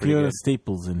think of work pretty Fiona good.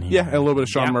 Staples in here. Yeah, and a little bit of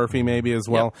Sean Murphy maybe as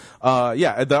well.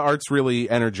 The art's really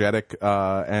energetic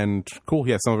and cool.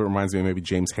 Yeah, some of it reminds me of maybe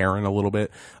James Herron a little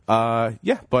bit. But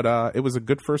it was a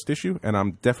good first issue, and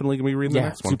I'm definitely going to be reading the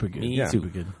next one. Super good. Yeah. Super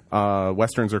good.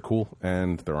 Westerns are cool,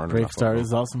 and there aren't Brave enough Star of them.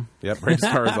 is awesome. Yeah, Brave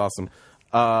Star is awesome.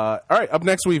 All right, up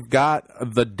next we've got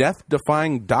The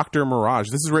Death-Defying Dr. Mirage.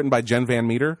 This is written by Jen Van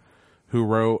Meter, who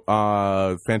wrote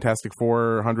Fantastic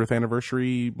Four 100th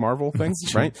anniversary Marvel things,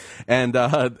 right? And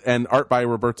art by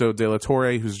Roberto De La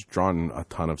Torre, who's drawn a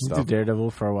ton of He stuff. did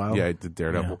Daredevil for a while. Yeah, he did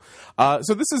Daredevil.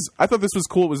 So I thought this was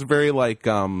cool. It was very This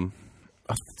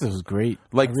was great.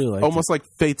 like I really liked almost like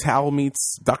Fatale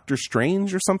meets Doctor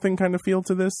Strange or something kind of feel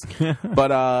to this.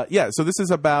 But so this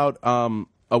is about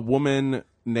a woman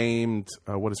named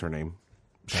what is her name?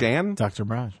 Shan? Dr.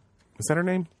 Mirage. Is that her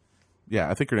name? Yeah,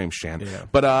 I think her name's Shan. Yeah.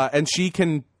 But and she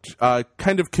can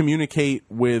kind of communicate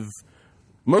with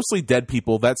mostly dead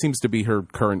people. That seems to be her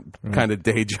current kind of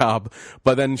day job.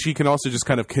 But then she can also just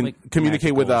kind of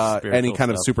communicate with magical, any kind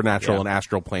of spiritual stuff. supernatural Yeah. and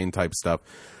astral plane type stuff.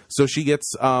 So she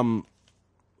gets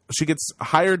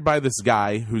hired by this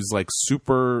guy who's like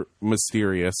super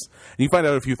mysterious. And you find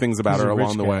out a few things about He's her a along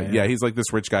rich the guy, way. yeah. Yeah, he's like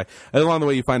this rich guy. And along the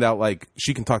way you find out like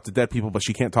she can talk to dead people, but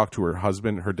she can't talk to her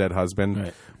husband, her dead husband,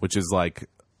 Right. which is like,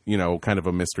 kind of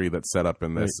a mystery that's set up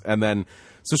in this. Right. And then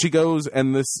so she goes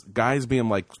and this guy's being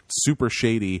like super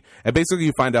shady. And basically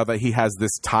you find out that he has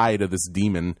this tie to this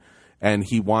demon and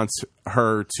he wants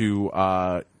her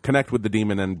to connect with the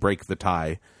demon and break the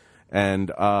tie.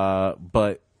 And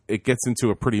but it gets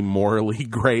into a pretty morally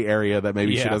gray area that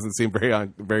maybe she doesn't seem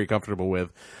very comfortable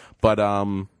with. But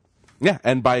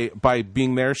and by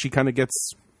being there, she kind of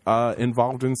gets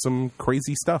involved in some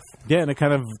crazy stuff. Yeah, and it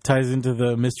kind of ties into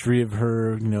the mystery of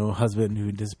her, husband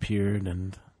who disappeared,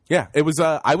 and Yeah, it was.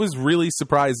 I was really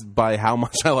surprised by how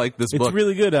much I liked this book. It's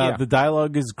really good. Yeah. The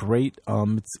dialogue is great.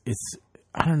 It's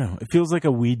I don't know. It feels like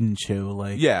a Whedon show.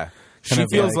 Like Yeah. She kind of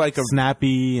feels like a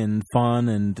snappy and fun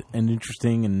and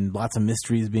interesting and lots of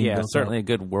mysteries being Yeah, built certainly up. a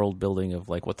good world building of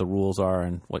like what the rules are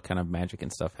and what kind of magic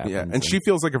and stuff happens. yeah, and she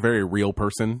feels like a very real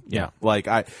person. Yeah. Like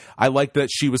I like that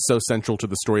she was so central to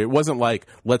the story. It wasn't like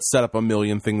let's set up a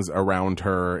million things around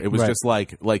her. It was Right. just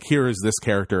like here is this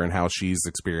character and how she's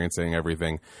experiencing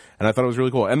everything. And I thought it was really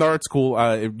cool. And the art's cool.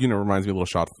 It reminds me a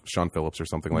little Sean Phillips or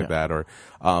something like that, or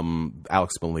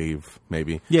Alex Maleev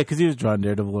maybe. Yeah, because he was drawing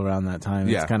Daredevil around that time.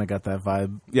 Yeah. It's kind of got that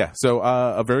vibe. Yeah, so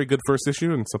a very good first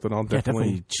issue and something I'll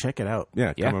Definitely check it out.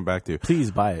 coming back to. Please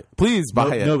buy it. Please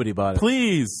buy it. Nobody bought it.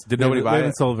 Please. Did nobody We buy haven't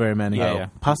it? sold very many. Yeah.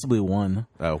 Possibly one.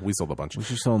 Oh, we sold a bunch. We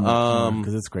should sell more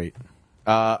because it's great.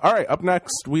 All right, up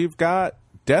next we've got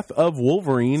Death of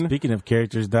Wolverine. Speaking of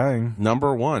characters dying,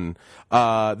 Number 1.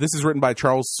 This is written by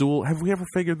Charles Soule. Have we ever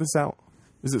figured this out?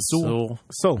 Is it Soule?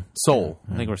 Soule.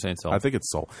 I think we're saying Soul. I think it's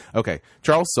Soule. Okay.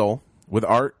 Charles Soule. With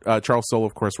art, Charles Soule,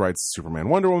 of course, writes Superman,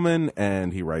 Wonder Woman,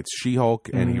 and he writes She-Hulk,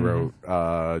 and he wrote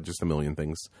just a million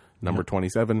things. Number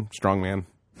 27, Strongman.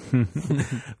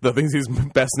 The things he's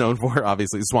best known for,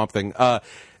 obviously, Swamp Thing.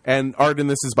 And art in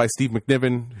this is by Steve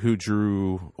McNiven, who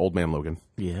drew Old Man Logan.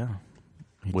 yeah.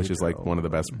 Which is like one of the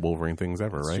best Wolverine things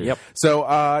ever, right? Yep.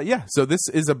 So, so this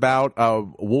is about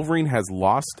Wolverine has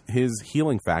lost his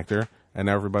healing factor, and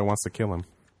now everybody wants to kill him.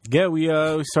 Yeah, we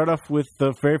start off with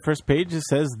the very first page. It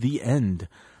says "The End,"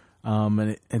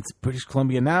 and it's British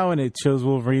Columbia now, and it shows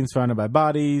Wolverine surrounded by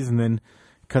bodies, and then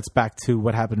cuts back to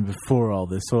what happened before all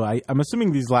this. So I'm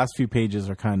assuming these last few pages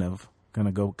are kind of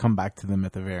gonna come back to them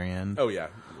at the very end. Oh, yeah.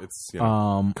 It's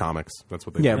comics. That's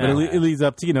what they Yeah, do. but it leads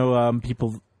up to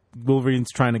people. Wolverine's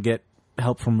trying to get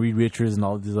help from Reed Richards and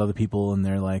all these other people, and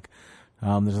they're like,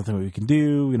 "There's nothing we can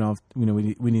do.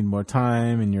 We need more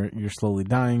time, and you're slowly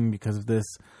dying because of this."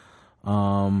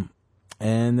 And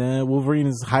Wolverine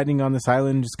is hiding on this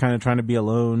island, just kind of trying to be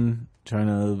alone, trying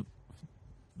to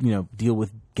deal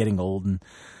with getting old, and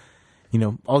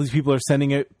all these people are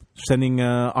sending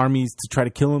armies to try to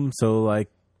kill him. So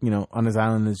on his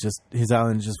island is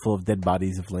just full of dead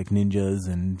bodies of like ninjas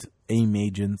and AIM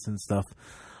agents and stuff.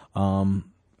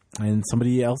 And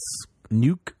somebody else,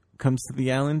 Nuke, comes to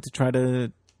the island to try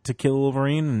to kill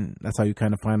Wolverine, and that's how you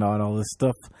kind of find out all this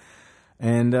stuff.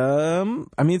 And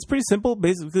it's pretty simple.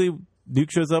 Basically,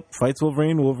 Nuke shows up, fights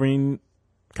Wolverine. Wolverine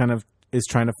kind of is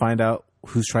trying to find out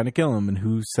who's trying to kill him and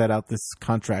who set out this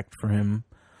contract for him.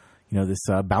 This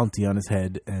bounty on his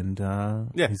head, and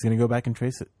he's going to go back and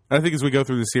trace it. I think as we go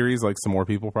through the series, like some more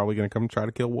people are probably going to come try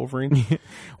to kill Wolverine.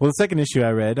 Well, the second issue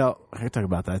I read, I can talk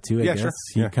about that too. I guess sure.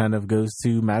 He Yeah. kind of goes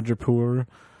to Madripoor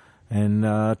and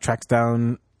tracks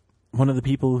down one of the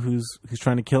people who's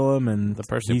trying to kill him, and The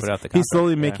person who he's, put out the he's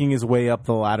slowly contract, yeah. making his way up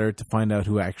the ladder to find out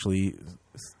who actually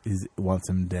wants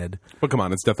him dead. But come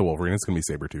on, it's Death of Wolverine. It's going to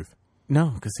be Sabretooth. No,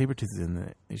 because Sabretooth is in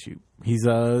the issue. He's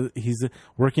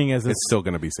working as a It's still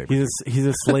going to be Sabretooth. he's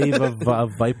a slave of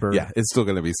Viper. Yeah, it's still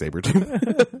going to be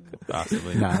Sabretooth.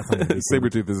 Possibly. Nah, it's not gonna be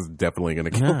Sabretooth is definitely going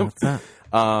to kill No, him. it's not. It's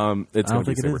I going don't to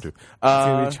be think it is. Sabretooth. It's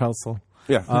gonna be Charles Soule.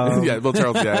 Yeah. Yeah, well,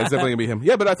 Charles, yeah, it's definitely going to be him.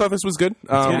 Yeah, but I thought this was good.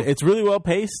 It's really well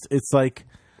paced. It's like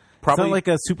Probably it's not like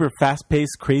a super fast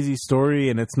paced, crazy story,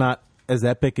 and it's not as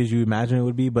epic as you imagine it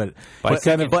would be. But it's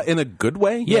kind of but in a good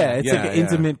way? it's like an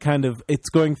intimate kind of. It's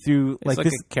going through It's like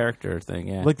this. a character thing,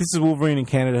 yeah. Like this is Wolverine in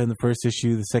Canada in the first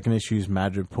issue. The second issue is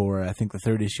Madripoor. I think the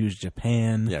third issue is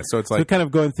Japan. Yeah, so it's So like kind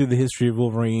of going through the history of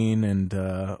Wolverine, and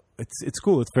it's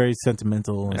cool. It's very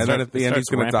sentimental. And then at the end, he's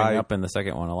going to die up in the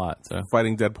second one a lot. So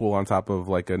fighting Deadpool on top of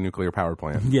like a nuclear power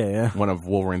plant. yeah. One of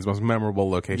Wolverine's most memorable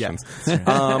locations. I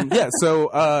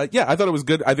thought it was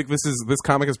good. I think this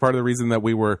comic is part of the reason that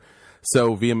we were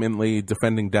so vehemently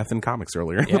defending death in comics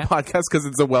earlier in the podcast, because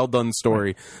it's a well done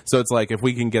story. So it's like, if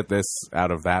we can get this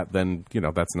out of that, then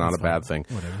that's not a bad thing.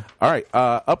 Whatever. All right,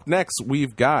 up next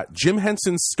we've got Jim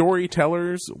Henson's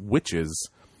Storytellers Witches.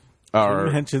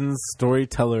 Jim Henson's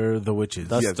Storyteller, The Witches.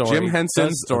 Jim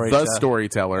Henson's The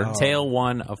Storyteller. Tale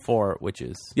 1 of 4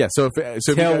 witches. Yeah, so if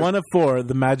you Tale guys- 1 of 4,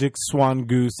 The Magic Swan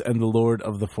Goose and the Lord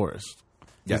of the Forest.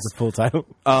 Yes. Is the full title.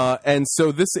 And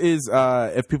so this is,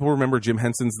 if people remember Jim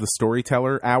Henson's The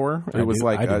Storyteller Hour, it was do,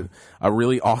 like I do. a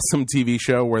really awesome TV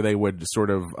show where they would sort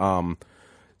of,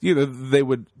 they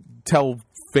would tell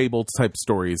fable type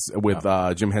stories with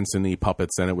Jim Henson-y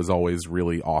puppets, and it was always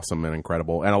really awesome and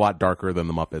incredible, and a lot darker than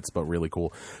the Muppets, but really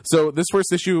cool. So this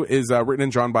first issue is written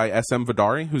and drawn by S.M.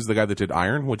 Vidari, who's the guy that did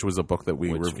Iron, which was a book that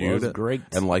we reviewed was great.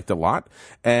 and liked a lot.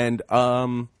 And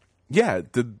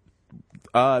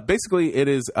basically it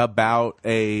is about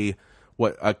a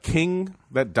a king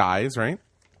that dies, right?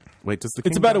 Wait, does the king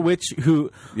It's about die? a witch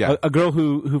who, Yeah. a girl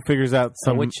who figures out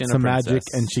some witch and a magic,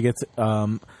 princess. and she gets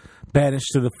banished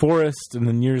to the forest. And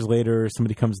then years later,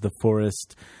 somebody comes to the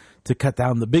forest to cut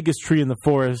down the biggest tree in the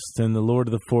forest, and the Lord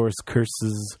of the Forest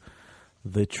curses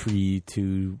the tree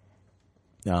to,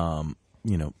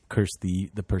 curse the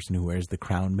person who wears the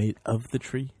crown made of the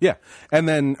tree. Yeah, and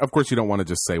then of course you don't want to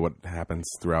just say what happens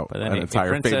throughout But then an a entire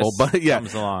princess fable, but yeah,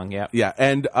 comes along. Yeah. yeah,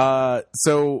 and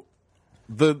so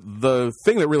the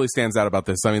thing that really stands out about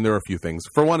this, I mean, there are a few things.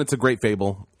 For one, it's a great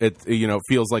fable. It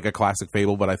feels like a classic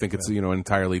fable, but I think it's an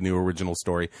entirely new original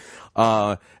story.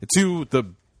 Two,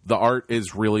 the art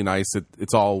is really nice.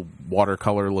 It's all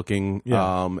watercolor looking,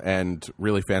 and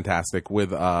really fantastic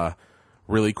with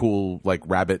really cool like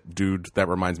rabbit dude that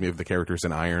reminds me of the characters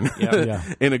in Iron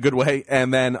in a good way.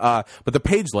 And then but the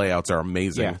page layouts are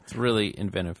amazing. Yeah, it's really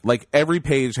inventive. Like every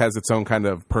page has its own kind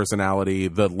of personality.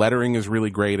 The lettering is really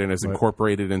great and is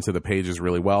incorporated into the pages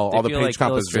really well. They All the feel page like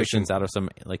composition, illustrations out of some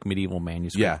like medieval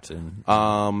manuscript.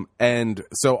 and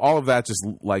so all of that just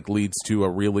like leads to a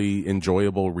really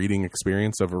enjoyable reading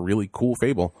experience of a really cool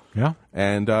fable. Yeah.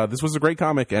 And this was a great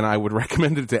comic, and I would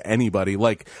recommend it to anybody.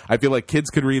 Like, I feel like kids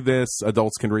could read this,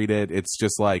 adults can read it. It's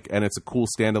just like, and it's a cool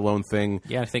standalone thing.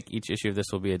 Yeah, I think each issue of this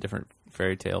will be a different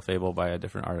fairy tale fable by a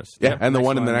different artist. Yeah, Yep, and the next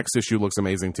one in the next issue looks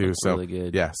amazing too. So really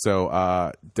good. Yeah,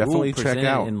 so definitely Ooh, check presented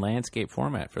out. in landscape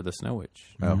format for the Snow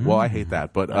Witch. Well, I hate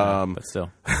that, but But still,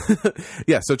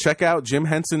 yeah. So check out Jim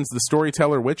Henson's The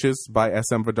Storyteller Witches by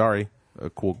S.M. Vidari. A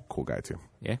cool guy too.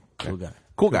 yeah. Cool guy.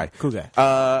 Cool guy. Cool guy.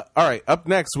 All right. Up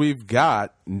next, we've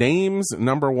got Names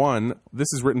 #1. This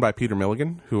is written by Peter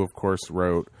Milligan, who of course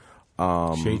wrote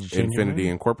Shades Infinity Genuine?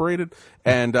 Incorporated,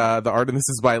 and the art in this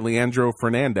is by Leandro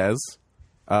Fernandez,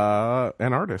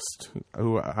 an artist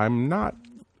who I'm not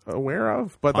aware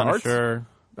of, but the art's Punisher,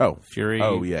 Fury.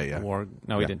 Oh yeah. War.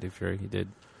 No, he didn't do Fury. He did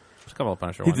just a couple of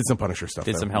Punisher. He ones. did some Punisher stuff.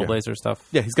 Did though. some Yeah. Hellblazer stuff.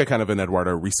 Yeah, he's got kind of an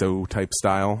Eduardo Riso type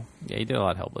style. Yeah, he did a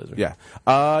lot of Hellblazer.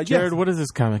 Yeah. Jared, what is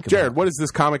this comic about? Jared, what is this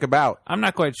comic about? I'm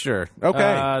not quite sure.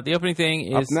 Okay. The opening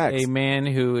thing Up is next. a man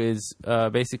who is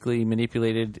basically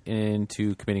manipulated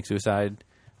into committing suicide,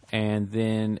 and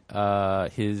then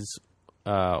his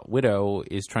widow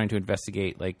is trying to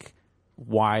investigate like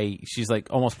why. She's like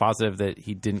almost positive that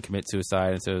he didn't commit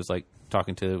suicide, and so it's like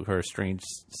talking to their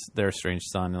strange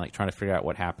son and like trying to figure out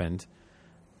what happened.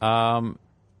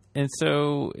 And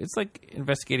so it's like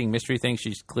investigating mystery things.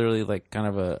 She's clearly like kind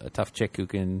of a tough chick who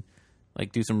can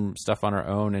like do some stuff on her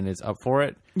own and is up for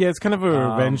it. Yeah, it's kind of a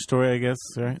revenge story, I guess,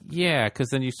 right? Yeah, because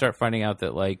then you start finding out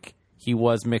that like he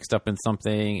was mixed up in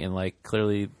something, and like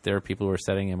clearly there are people who are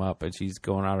setting him up, and she's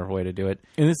going out of her way to do it.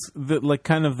 And it's like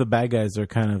kind of the bad guys are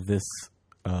kind of this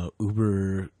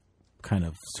Uber kind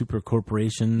of super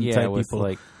corporation Yeah, type with people,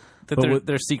 like But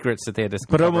they're secrets that they had to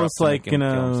but cover up almost to make like him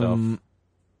kill himself.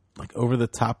 like over the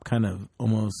top kind of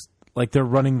almost like they're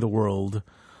running the world,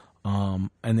 and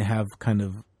they have kind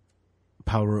of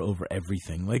power over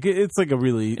everything. Like it's like a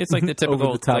really It's like the typical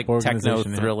over-the-top like techno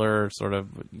organization, yeah. thriller sort of,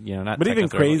 not But even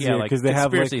techno thriller. crazier yeah, because like they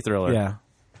have conspiracy like, thriller. Yeah,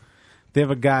 they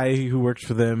have a guy who works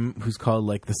for them who's called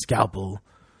like the Scalpel,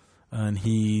 and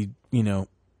he,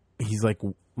 he's like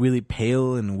really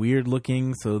pale and weird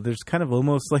looking. So there's kind of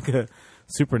almost like a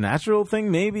supernatural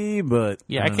thing, maybe. But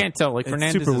Yeah, I don't know. can't tell. Like It's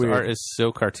Fernandez's super weird. art is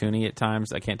so cartoony at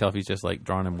times. I can't tell if he's just like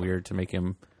drawn him weird to make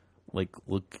him like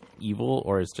look evil,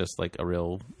 or it's just like a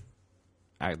real.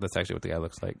 That's actually what the guy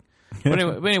looks like. But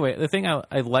anyway, the thing I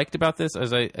liked about this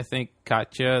is I think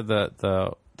Katya,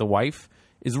 the wife,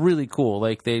 is really cool.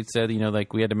 Like they said,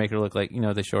 like we had to make her look like,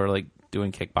 they show her like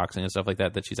doing kickboxing and stuff like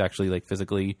that. That she's actually like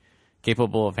physically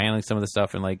capable of handling some of the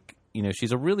stuff, and like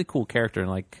she's a really cool character and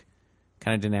like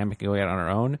kind of dynamic and going out on her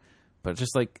own. But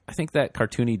just like I think that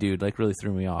cartoony dude like really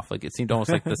threw me off. Like it seemed almost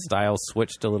like the style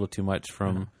switched a little too much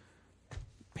from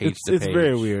page to It's page.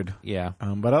 very weird. Yeah.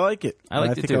 But I like it. I liked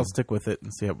I it think too. I'll stick with it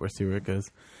and see where it goes.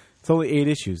 It's only 8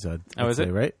 issues. I'd is say,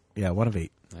 it? right? Yeah, 1 of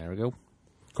 8. There we go.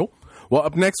 Cool. Well,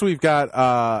 up next we've got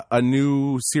a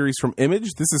new series from Image.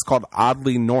 This is called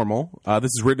Oddly Normal.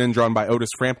 This is written and drawn by Otis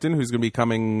Frampton, who's going to be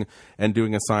coming and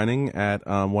doing a signing at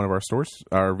one of our stores,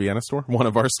 our Vienna store, one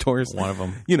of our stores. One of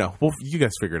them. Well, you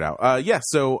guys figure it out.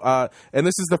 So, and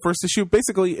this is the first issue.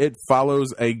 Basically, it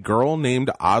follows a girl named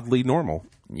Oddly Normal.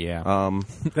 Yeah.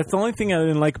 That's the only thing I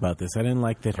didn't like about this. I didn't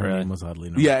like that her Really? name was oddly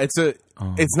numbered. Yeah,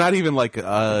 it's not even like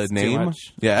a name. much.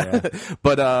 Yeah.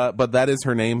 but that is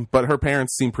her name. But her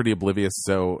parents seem pretty oblivious,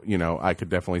 so I could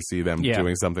definitely see them Yeah.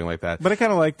 doing something like that. But I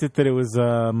kind of liked it that it was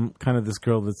kind of this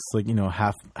girl that's like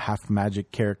half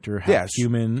magic character, half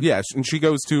human. Yeah, and she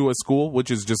goes to a school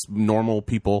which is just normal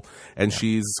people, and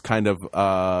she's kind of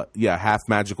half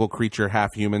magical creature,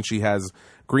 half human. She has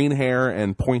green hair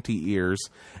and pointy ears,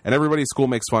 and everybody at school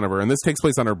makes fun of her. And this takes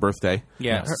place on her birthday.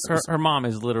 Yeah, her mom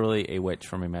is literally a witch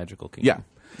from a magical kingdom.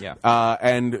 Yeah. Yeah.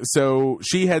 And so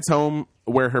she heads home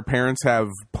where her parents have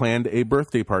planned a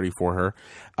birthday party for her.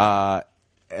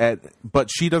 But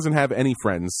she doesn't have any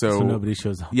friends. So nobody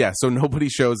shows up. Yeah, so nobody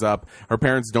shows up. Her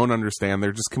parents don't understand.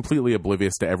 They're just completely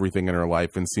oblivious to everything in her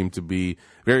life and seem to be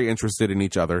very interested in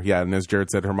each other. Yeah, and as Jared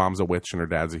said, her mom's a witch and her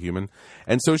dad's a human.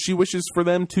 And so she wishes for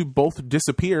them to both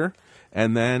disappear.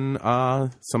 And then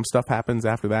some stuff happens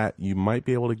after that. You might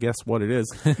be able to guess what it is.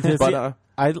 But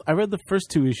I read the first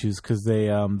 2 issues because they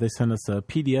sent us a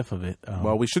PDF of it.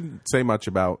 well, we shouldn't say much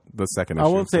about the second issue. I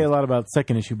won't say a lot about the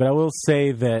second issue, but I will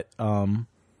say that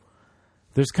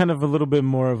there's kind of a little bit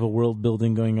more of a world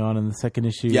building going on in the second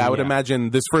issue. Yeah, I would imagine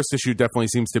this first issue definitely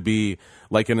seems to be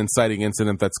like an inciting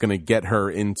incident that's going to get her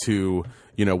into,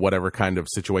 whatever kind of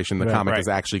situation the comic is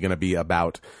actually going to be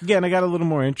about. Yeah, and I got a little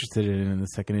more interested in it in the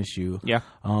second issue. Yeah.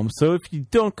 So if you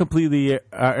aren't completely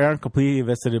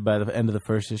invested by the end of the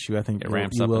first issue, I think It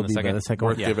ramps you up will in the be second. by the second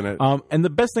Worth one. giving it. And the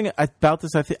best thing about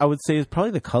this, I would say, is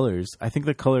probably the colors. I think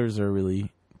the colors are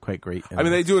really quite great. I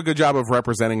mean, they do a good job of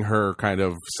representing her kind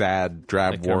of sad,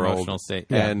 drab Like her world. emotional state.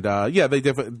 And they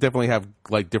definitely have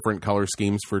like different color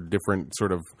schemes for different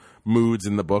sort of moods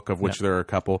in the book, of which there are a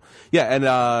couple. Yeah,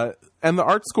 and the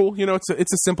art's cool. It's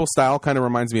a simple style, kind of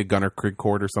reminds me of Gunnar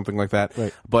Krigkord or something like that.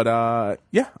 Right. But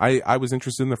I was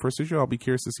interested in the first issue. I'll be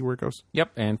curious to see where it goes.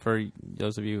 Yep. And for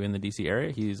those of you in the DC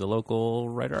area, he's a local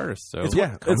writer artist. So Who's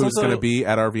also- going to be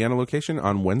at our Vienna location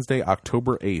on Wednesday,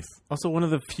 October 8th, Also, one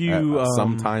of the few at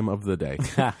some time of the day.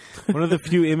 one of the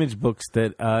few Image books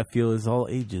that I feel is all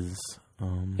ages.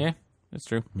 yeah, that's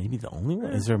true. Maybe the only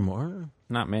one. Is there more?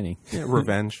 Not many. Yeah,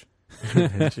 revenge.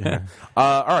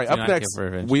 All right, Do up not next, give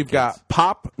revenge we've to got kids.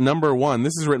 Pop #1.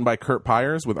 This is written by Kurt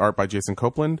Pyers with art by Jason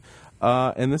Copeland.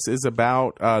 And this is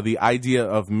about the idea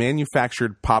of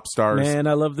manufactured pop stars Man,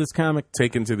 I love this comic.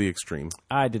 taken to the extreme.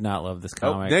 I did not love this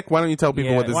Oh, comic. Nick, why don't you tell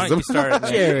people Yeah, what this why is don't you about? start,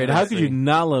 Nick? Jared, how could you Honestly.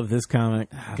 not love this comic?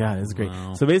 God, it's great.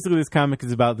 Wow. So basically, this comic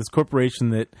is about this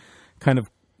corporation that kind of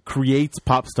creates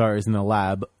pop stars in a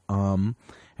lab.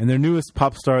 And their newest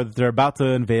pop star that they're about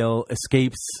to unveil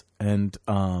escapes and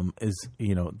is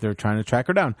they're trying to track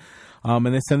her down. And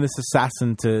they send this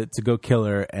assassin to go kill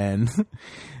her. And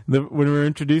when we're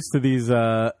introduced to these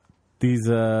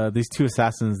 2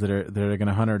 assassins that are going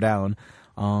to hunt her down,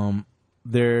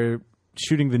 they're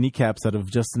shooting the kneecaps out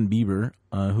of Justin Bieber,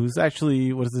 who's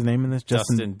actually, what is his name in this?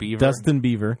 Dustin Bieber? Dustin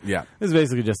Bieber. Yeah. It's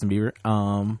basically Justin Bieber.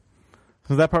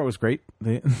 So that part was great.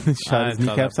 They shot his I thought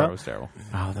kneecaps that part out. was terrible.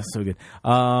 Oh, that's so good.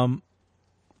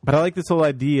 But I like this whole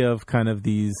idea of kind of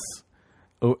this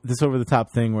over the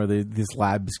top thing where this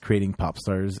lab is creating pop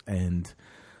stars and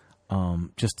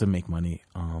just to make money.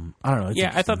 I don't know. It's Yeah,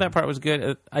 I thought interesting. that part was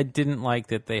good. I didn't like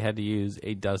that they had to use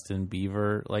a Dustin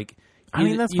Bieber. Like, I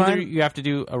mean, that's either fine. you have to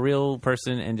do a real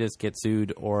person and just get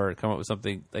sued, or come up with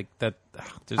something like that.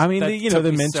 I mean, that they took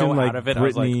they me mentioned so like out of it. I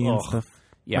was like, Britney and ugh. stuff.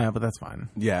 Yeah. But that's fine.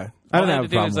 Yeah. I All don't I have had a to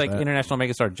do problem is with like that. international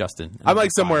megastar Justin. I'm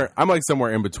like Fine.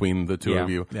 somewhere in between the two Yeah. of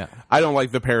you. Yeah. I don't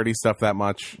like the parody stuff that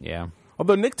much. Yeah.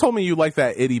 Although Nick told me you like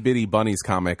that Itty Bitty Bunnies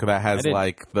comic that has I did.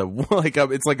 like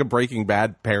it's like a Breaking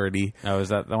Bad parody, Oh, is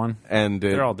that the one? and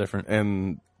They're all different.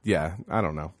 And yeah, I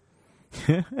don't know.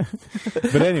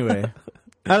 But anyway,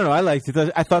 I don't know. I liked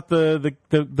it. I thought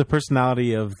the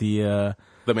personality of the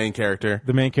The main character,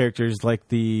 main characters, like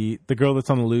the girl that's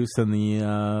on the loose and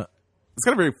the it's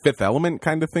got a very Fifth Element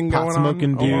kind of thing pot going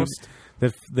smoking on. dude Almost.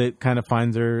 that kind of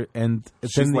finds her, and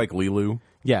She's like Lilu.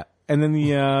 yeah, and then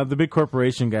the big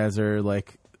corporation guys are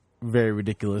like very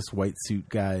ridiculous white suit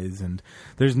guys, and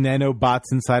there's nanobots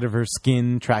inside of her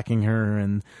skin tracking her,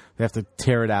 and they have to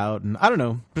tear it out, and I don't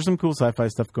know. There's some cool sci-fi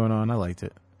stuff going on. I liked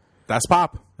it. That's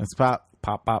Pop. That's pop.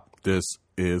 This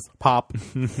is Pop.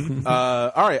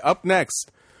 All right, up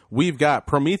next, we've got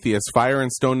Prometheus, Fire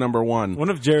and Stone #1. One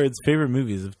of Jared's favorite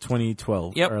movies of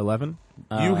 2012 Yep. or 11.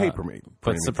 You hate Prometheus.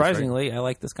 But right? surprisingly, I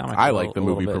like this comic. I a like the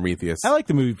little movie bit. Prometheus. I like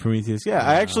the movie Prometheus. Yeah,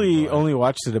 I actually only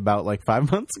watched it about like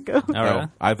 5 months ago. Oh, really?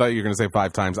 I thought you were going to say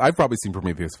 5 times. I've probably seen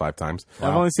Prometheus 5 times.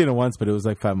 I've only seen it once, but it was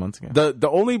like 5 months ago. The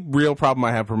only real problem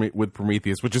I have with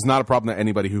Prometheus, which is not a problem that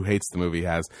anybody who hates the movie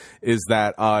has, is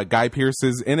that Guy Pearce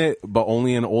is in it, but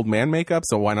only in old man makeup.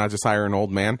 So why not just hire an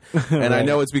old man? And I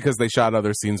know it's because they shot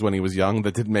other scenes when he was young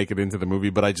that didn't make it into the movie,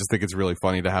 but I just think it's really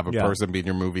funny to have a person be in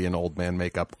your movie in old man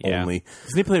makeup only.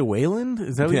 Doesn't he play Wayland?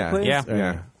 Is that what he plays?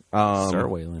 Yeah. Yeah. Sir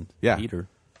Wayland. yeah. Peter.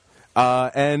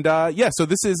 So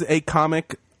this is a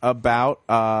comic about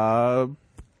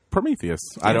Prometheus.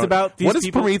 about these what is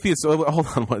people- Prometheus? Hold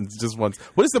on, just once.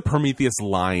 What does the Prometheus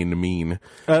line mean?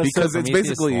 Because it's Prometheus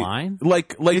basically line?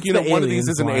 like It's you know, the one of these aliens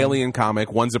is an line. alien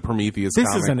comic, one's a Prometheus. This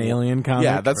comic. is an alien comic.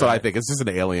 Yeah, that's what I think. It's just an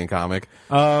alien comic.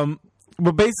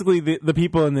 But basically, the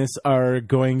people in this are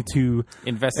going to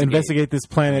investigate this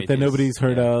planet that Prometheus. nobody's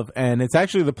heard of, and it's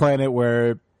actually the planet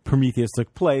where Prometheus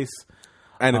took place.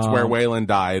 And it's where Wayland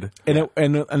died. And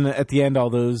at the end, all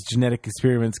those genetic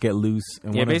experiments get loose.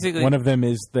 And basically- one of them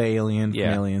is the alien from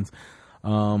Yeah. Aliens.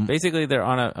 Basically, they're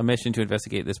on a mission to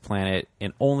investigate this planet,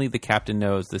 and only the captain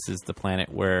knows this is the planet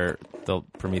where the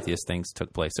Prometheus things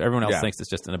took place. So everyone else thinks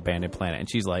it's just an abandoned planet. And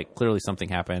she's like, clearly something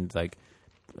happened. Like,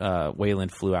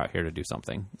 Wayland flew out here to do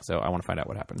something. So I want to find out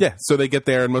what happened. Yeah, so they get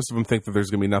there, and most of them think that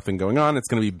there's going to be nothing going on. It's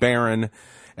going to be barren.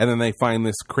 And then they find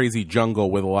this crazy jungle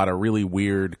with a lot of really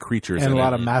weird creatures And in a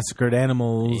lot it. of massacred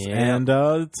animals, Yeah. and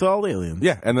it's all aliens.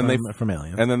 Yeah, and then from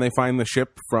Aliens. and then they find the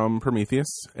ship from Prometheus,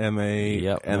 and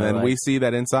then we see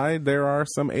that inside there are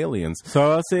some aliens.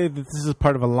 So I'll say that this is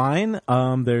part of a line.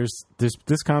 There's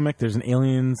this comic, there's an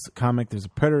Aliens comic, there's a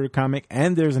Predator comic,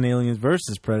 and there's an Aliens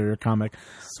versus Predator comic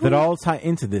that all tie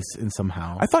into this in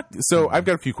somehow. I thought so. I've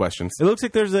got a few questions. It looks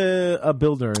like there's a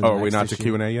builder. In the Oh, are we next not to issue.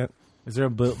 Q&A yet? Is there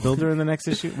a builder in the next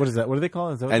issue? What is that? What do they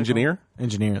call it? Is that what they Engineer? call it?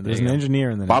 Engineer. There's you an go.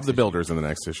 engineer in the Bob next the Builder's in the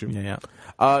next issue. issue.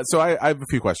 Yeah. So I have a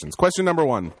few questions. Question number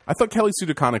 1. I thought Kelly Sue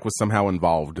DeConnick was somehow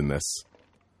involved in this.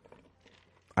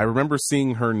 I remember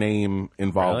seeing her name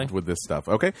involved Really? with this stuff.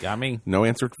 Okay. Got me. No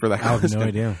answer for that I have question. no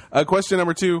idea. Question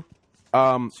number 2. She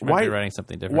might Why be writing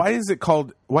something different. Why is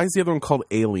the other one called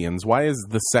Aliens? Why is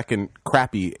the second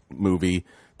crappy movie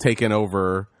taken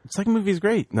over? The second movie is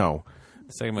great. No.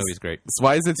 The second movie's great. So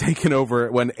why is it taken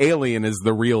over when Alien is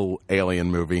the real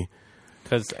Alien movie?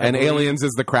 And Aliens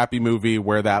is the crappy movie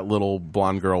where that little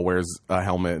blonde girl wears a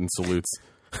helmet and salutes.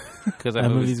 Because That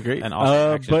movie's great. An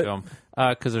awesome action but- film.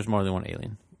 Because there's more than one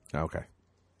alien. Okay.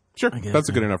 Sure. guess, That's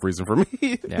a good enough reason for me.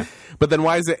 Yeah. But then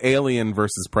why is it Alien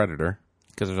versus Predator?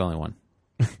 Because there's only one.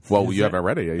 Well, you haven't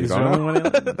read it yet. You Is there don't only know.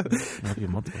 one alien? Might be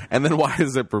multiple. And then why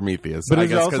is it Prometheus? But I is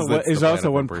guess 'cause also it's the is planet also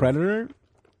of one Predator. Predator?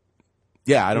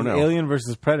 Yeah, I don't know. Alien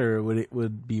versus Predator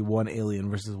would be one alien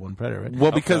versus one Predator, right?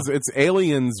 Well, because it's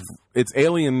Aliens, it's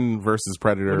Alien versus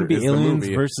Predator. Would it be is aliens the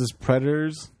movie. versus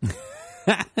predators?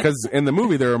 Because in the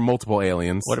movie there are multiple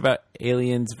aliens. What about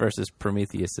aliens versus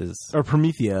Prometheuses? Or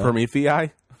Promethea? Promethei?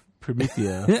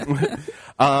 Promethea.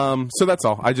 So that's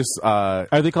all. I just Are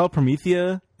they called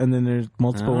Promethea? And then there's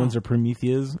multiple ones are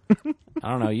Prometheas? I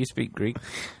don't know. You speak Greek.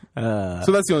 so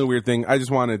that's the only weird thing. I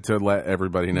just wanted to let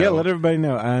everybody know Yeah, let everybody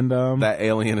know. And that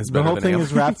Alien is the better whole than thing Alien.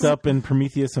 is wrapped up in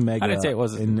Prometheus Omega. I didn't say it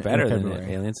wasn't better than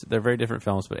February. Aliens. They're very different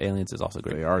films, but Aliens is also They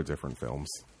great. are different films.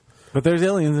 But there's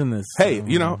aliens in this. Hey, so-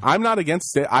 you know, I'm not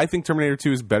against it. I think Terminator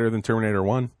 2 is better than Terminator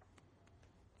 1.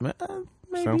 Maybe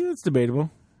So? it's debatable.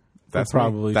 That's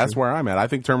probably That's true. where I'm at. I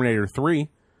think Terminator 3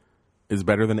 is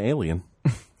better than Alien.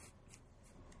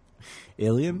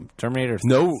 Alien? Terminator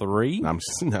No. 3? I'm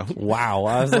just, no. Wow.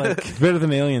 I was like, It's better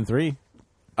than Alien 3.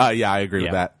 Yeah, I agree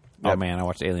with that. Oh, Yep. man. I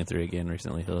watched Alien 3 again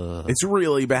recently. Ugh. It's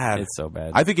really bad. It's so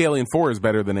bad. I think Alien 4 is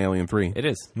better than Alien 3. It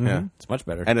is. Yeah. It's much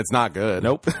better. And it's not good.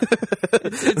 Nope.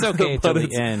 It's okay But until the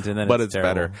it's- end, and then but it's it's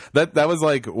terrible. better. That was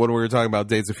like when we were talking about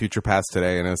Days of Future Past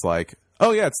today, and it's like,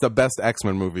 oh yeah, it's the best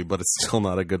X-Men movie, but it's still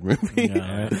not a good movie.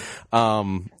 Yeah,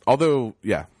 right. Although,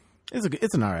 yeah.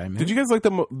 It's an alright, man. Did you guys like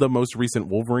the most recent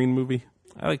Wolverine movie?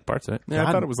 I like parts of it. Yeah, I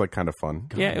God. thought it was like kind of fun.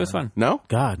 Yeah, it was fun. No,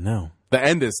 God, no. the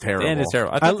end is terrible. The end is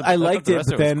terrible. I thought liked the it, rest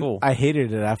but of was then cool. I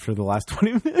hated it after the last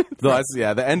 20 minutes.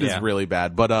 The end is Yeah. really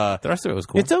bad. But the rest of it was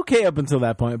cool. It's okay up until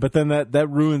that point, but then that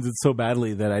ruins it so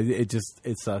badly that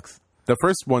it sucks. the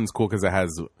first one's cool because it has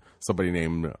somebody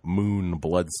named Moon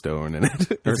Bloodstone in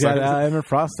it. Or It's got something. Emma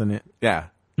Frost in it. Yeah.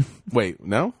 Wait,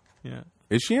 no? Yeah.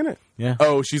 Is she in it? Yeah.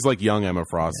 Oh, she's like young Emma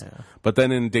Frost. But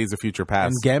then in Days of Future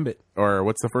Past, And Gambit. or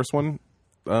what's the first one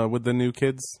with the new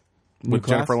kids? with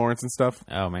Class? Jennifer Lawrence and stuff.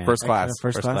 Oh man, First Class.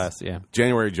 First Class? Yeah,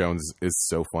 January Jones is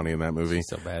so funny in that movie.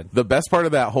 so bad. The best part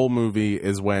of that whole movie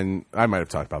is when I might have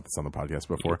talked about this on the podcast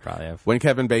before. You probably have. When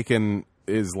Kevin Bacon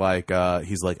is like,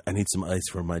 he's like, I need some ice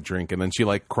for my drink, and then she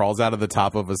like crawls out of the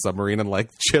top of a submarine and like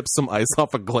chips some ice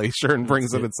off a glacier and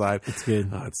brings it inside. It's good.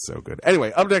 Oh, it's so good.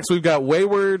 Anyway, up next we've got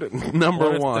Wayward number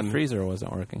What if one. the freezer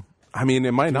wasn't working? I mean,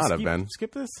 it might not have been.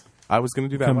 Skip this. I was going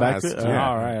to do that Come back last. to it? Yeah.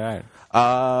 All right.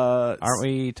 Aren't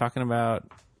we talking about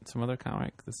some other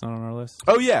comic that's not on our list?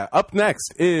 Oh yeah, up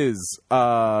next is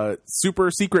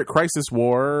Super Secret Crisis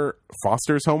War: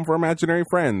 Foster's Home for Imaginary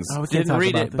Friends. Oh, we can't Didn't talk read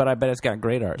about it, that. but I bet it's got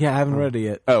great art. Yeah, I haven't read it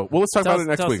yet. Oh, well, let's talk Tell about us- it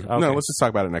next tell us- week. okay. No, let's just talk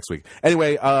about it next week.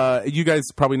 Anyway, you guys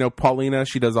probably know Paulina.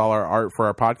 She does all our art for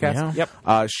our podcast. Yeah.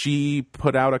 Yep. She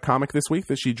put out a comic this week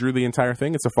that she drew the entire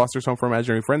thing. It's a Foster's Home for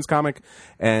Imaginary Friends comic.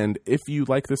 And if you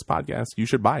like this podcast, you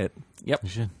should buy it, Yep. You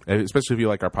should. especially if you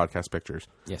like our podcast pictures.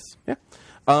 Yes. Yeah.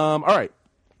 All right.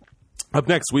 Up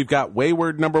next, we've got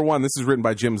Wayward number one. This is written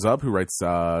by Jim Zub, who writes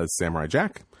Samurai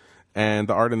Jack. And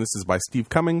the art in this is by Steve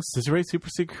Cummings. Does he write Super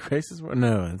Secret Crisis?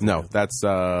 No. It's No, that's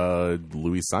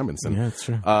Louise Simonson. Yeah, it's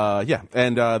true. Yeah,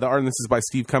 and the art in this is by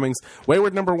Steve Cummings.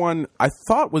 Wayward number one, I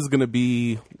thought was going to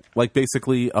be like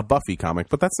basically a Buffy comic,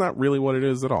 but that's not really what it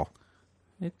is at all.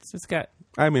 It's got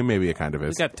I mean, maybe it kind of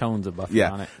is. it's got tones of Buffy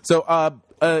Yeah. on it. So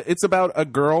it's about a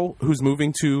girl who's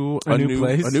moving to a new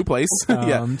place. A new place.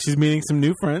 Yeah. She's meeting some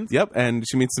new friends. Yep, and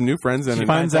she meets some new friends and She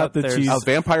finds out that there's she's a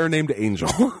vampire named Angel.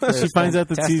 she finds out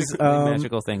that she's Fantastically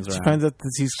magical things she around. finds out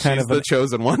that she's kind She's of the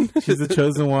chosen one. she's the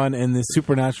chosen one in this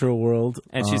supernatural world,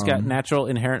 And she's got natural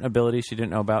inherent abilities she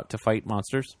didn't know about to fight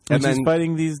monsters. and and she's then-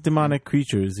 fighting these demonic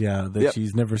creatures. Yeah, that Yep.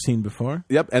 she's never seen before.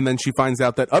 Yep, and then she finds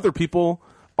out that other people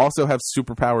also have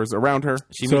superpowers around her.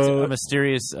 She So- meets a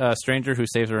mysterious stranger who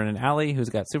saves her in an alley who's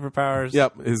got superpowers.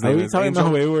 Yep, his Are name we is talking Angel.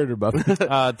 about Wayward or Buffy?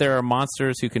 There are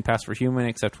monsters who can pass for human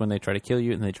except when they try to kill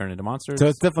you and they turn into monsters. So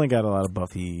it's definitely got a lot of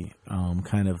Buffy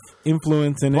kind of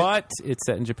influence in it. But it's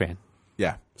set in Japan.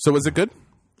 Yeah. So was it good?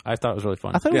 I thought it was really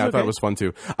fun. I thought it Yeah, was I thought okay. it was fun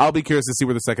too. I'll be curious to see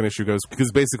where the second issue goes because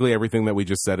basically everything that we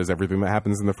just said is everything that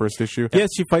happens in the first issue. Yes,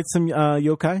 she fights some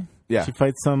yokai. Yeah. She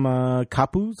fights some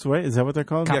kapus, right? Is that what they're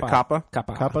called? Yeah, Kappa.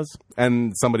 Kappas.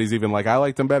 And somebody's even like, I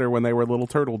liked them better when they were little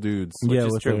turtle dudes. Yeah,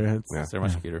 is with true. their heads. Yeah. They're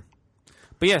much cuter.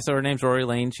 But yeah, so her name's Rory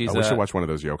Lane. She's We should watch one of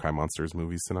those Yokai Monsters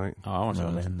movies tonight. Oh, I want to Oh,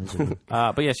 know this. man, these are good.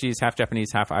 But yeah, she's half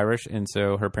Japanese, half Irish, and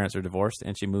so her parents are divorced,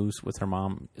 and she moves with her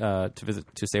mom to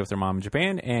stay with her mom in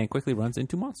Japan, and quickly runs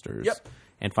into monsters. Yep.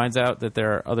 And finds out that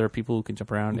there are other people who can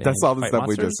jump around. That's and all the fight stuff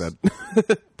monsters, we just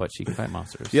said. But she can fight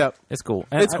monsters. Yep. It's cool.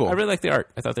 And It's cool. I really like the art.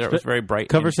 I thought the art was very bright.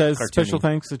 Cover and says cartoony. special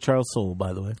thanks to Charles Soule,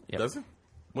 by the way. Yep. Does it?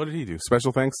 What did he do?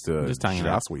 Special thanks to Just hanging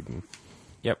out. Joss Whedon.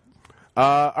 Yep.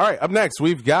 All right, up next,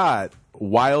 we've got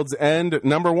Wild's End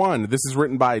number one. This is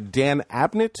written by Dan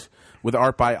Abnett with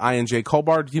art by Ian J.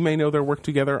 Colbard. You may know their work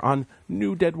together on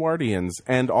New Deadwardians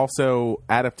and also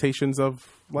adaptations of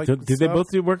like. Did they stuff. both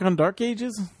do work on Dark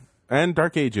Ages? And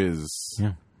Dark Ages.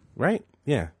 Yeah. Right?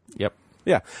 Yeah. Yep.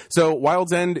 Yeah. So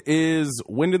Wild's End is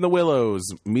Wind in the Willows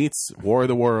meets War of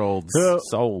the Worlds.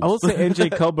 Sold. I will say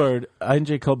N.J.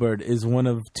 Colbard is one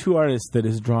of two artists that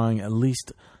is drawing at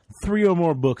least 3 or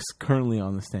more books currently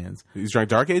on the stands. He's drawing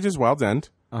Dark Ages, Wild's End,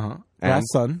 Uh-huh. And- Brass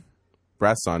Sun.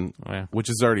 Brass Sun, Oh, yeah. which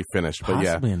is already finished, but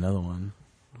yeah. Possibly another one.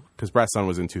 Because Brass Sun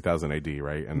was in 2000 AD,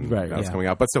 right? And Right, that was yeah. coming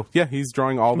out. But so, yeah, he's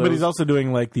drawing all those. But he's also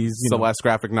doing like these, you know, Celeste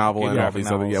graphic novel and all graphic these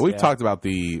other. novels, Yeah, we've yeah. talked about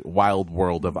the wild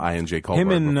world of Ian J. Colbert.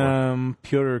 him and before.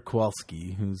 Pyotr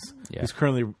Kowalski, who's Yeah. who's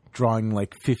currently drawing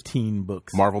like 15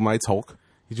 books. Marvel Knights Hulk.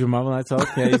 He's doing Marvel Knights Hulk.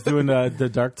 Yeah, he's doing the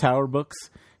Dark Tower books.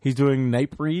 He's doing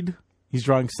Nightbreed. He's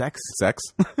drawing Sex. Sex.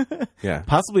 Yeah,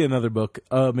 Possibly another book.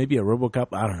 Maybe a RoboCop.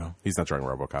 I don't know. he's not drawing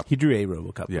RoboCop. He drew a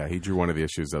RoboCop. Yeah, he drew one of the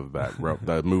issues of that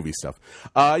the movie stuff.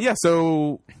 Yeah,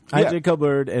 so yeah. I.J.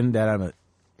 Colbert and Dan Abbott.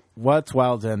 What's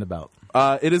Wild's End about?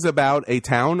 It is about a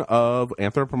town of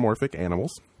anthropomorphic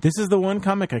animals. This is the one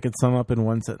comic I could sum up in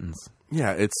one sentence.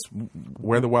 Yeah, it's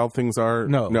where the wild things are.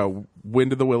 No.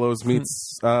 Wind of the Willows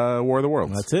meets War of the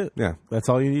Worlds. That's it. Yeah, That's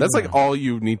all you need. that's to like know. all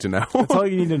you need to know. That's all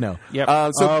you need to know. Yep.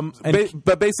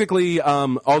 But basically,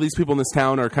 all these people in this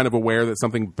town are kind of aware that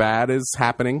something bad is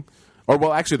happening. Or,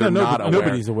 well, actually, they're No, not aware.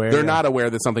 nobody's aware, They're yeah. not aware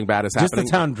that something bad is Just happening.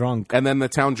 the town drunk. And then the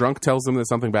town drunk tells them that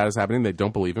something bad is happening. They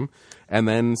don't believe him. And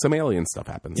then some alien stuff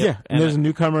happens. Yeah, and there's a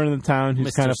newcomer in the town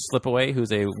who's Mr. kind of Slipaway,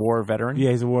 who's a war veteran.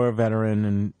 yeah, he's a war veteran,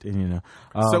 and you know,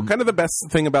 So kind of the best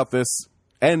thing about this,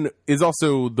 and is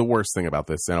also the worst thing about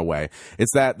this in a way,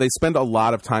 it's that they spend a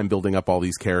lot of time building up all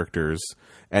these characters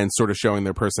and sort of showing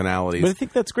their personalities. but I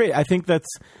think that's great. I think that's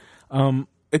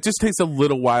it just takes a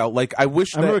little while. Like I wish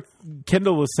I that remember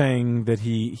Kendall was saying that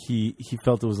he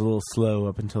felt it was a little slow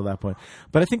up until that point,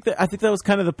 but I think that was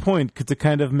kind of the point, to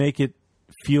kind of make it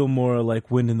feel more like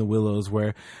Wind in the Willows,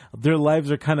 where their lives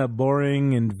are kind of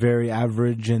boring and very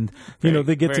average, and they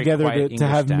get very together quiet to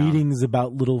have English town. meetings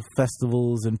about little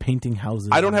festivals and painting houses.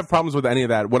 I don't have problems with any of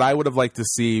that. What I would have liked to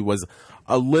see was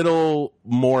a little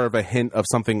more of a hint of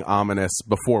something ominous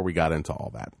before we got into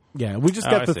all that. Yeah, we just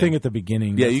Oh, got I the see. thing at the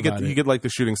beginning. Yeah, That's you get about you it. get like the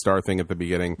shooting star thing at the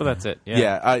beginning. But that's it.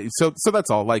 Yeah, so that's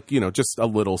all. Like, just a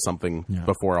little something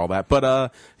before all that. But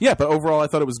but overall I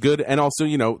thought it was good, and also,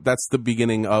 that's the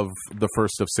beginning of the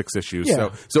first of 6 issues. Yeah.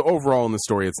 So overall in the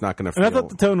story it's not going to And feel I thought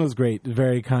the tone was great.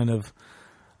 Very kind of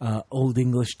old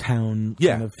English town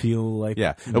kind of feel. Like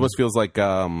Yeah, it almost feels like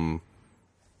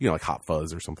like Hot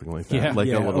Fuzz or something like that. Yeah. Like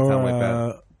a little town like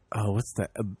that. What's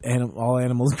that? All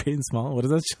animals great and small. What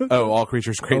is that show? Oh, all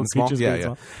creatures great All and small. Creatures Yeah, Great yeah.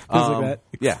 and Small. Things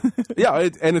like that. Yeah,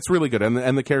 and it's really good,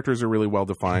 and the characters are really well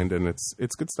defined, and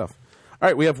it's good stuff. All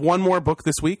right, we have one more book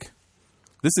this week.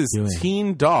 This is Do it.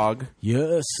 Teen Dog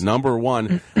Yes. number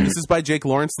 1. This is by Jake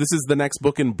Lawrence. This is the next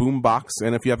book in Boombox,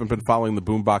 and if you haven't been following the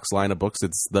Boombox line of books,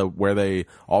 it's where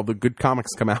all the good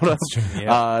comics come out of.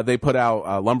 Yeah. They put out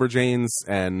Lumberjanes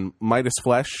and Midas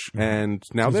Flesh, and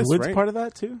now Is this, Woods right? part of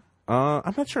that too?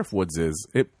 I'm not sure if Woods is.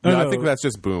 No, no. I think that's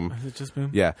just Boom. Is it just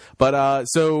Boom? Yeah, but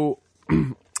so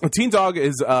Teen Dog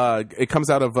is it comes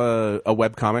out of a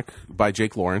webcomic by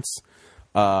Jake Lawrence,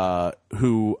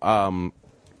 who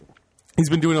he's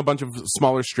been doing a bunch of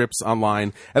smaller strips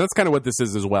online, and that's kind of what this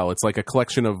is as well. It's like a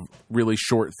collection of really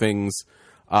short things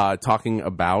talking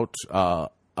about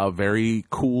a very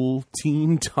cool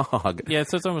teen dog. Yeah,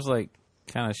 so it's almost like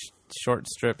kind of short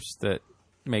strips that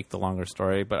make the longer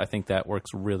story, but I think that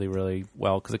works really, really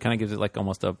well because it kind of gives it like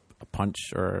almost a punch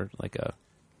or like a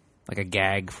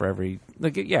gag for every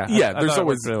Yeah, I there's thought it worked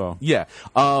always really well. yeah,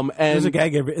 and There's a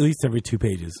gag at least every 2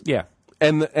 pages. Yeah,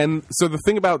 And so the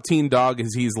thing about Teen Dog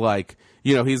is he's like,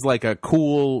 he's like a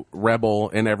cool rebel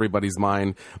in everybody's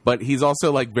mind, but he's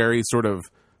also like very sort of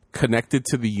connected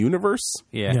to the universe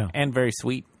yeah, and very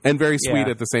sweet. and very sweet Yeah.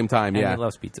 at the same time. And Yeah. he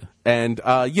loves pizza. And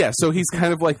so he's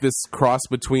kind of like this cross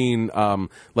between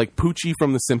like Poochie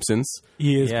from The Simpsons.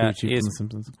 He is Yeah, Poochie he is. from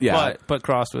The Simpsons. Yeah. But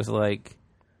crossed with like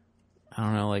I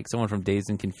don't know, like someone from Dazed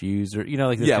and Confused, or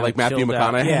like this Yeah, kind like of Matthew chilled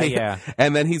out- McConaughey. Yeah.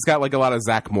 And then he's got like a lot of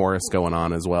Zach Morris going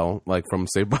on as well, like from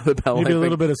Saved by the Bell. Maybe I a think.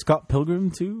 little bit of Scott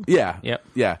Pilgrim too. Yeah. Yep.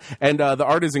 Yeah. And the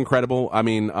art is incredible. I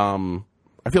mean,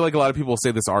 I feel like a lot of people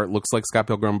say this art looks like Scott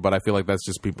Pilgrim, but I feel like that's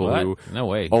just people What? who No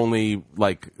way. only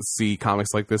like see comics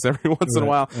like this every once in a Right,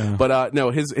 while. yeah. But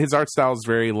no, his art style is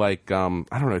very like I don't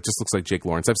know, it just looks like Jake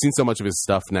Lawrence. I've seen so much of his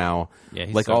stuff now. Yeah,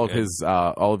 he's like so all good.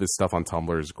 of his stuff on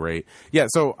Tumblr is great. Yeah,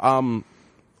 so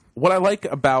what I like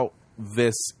about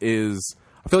this is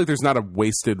I feel like there's not a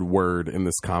wasted word in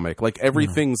this comic. Like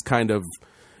everything's kind of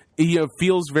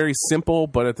feels very simple,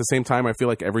 but at the same time I feel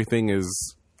like everything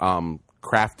is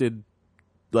crafted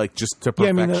like just to Yeah,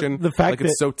 I mean, perfection. the fact like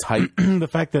it's so tight. The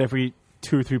fact that every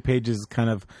 2 or 3 pages kind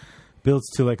of builds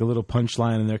to like a little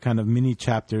punchline, and they're kind of mini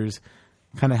chapters,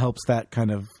 kind of helps that kind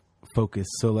of focus.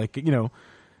 So like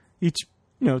each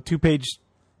 2-page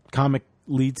comic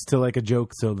leads to like a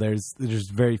joke. So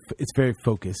it's very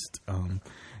focused,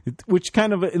 which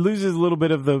kind of it loses a little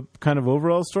bit of the kind of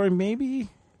overall story, maybe,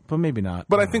 but maybe not.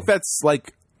 But I think that's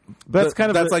like that's kind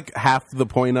of that's the- like half the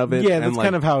point of it. yeah, and that's like,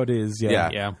 kind of how it is. Yeah,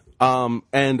 Yeah.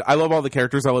 And I love all the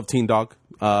characters. I love Teen Dog.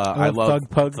 I love Thug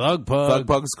Pug. Thug Pug. Thug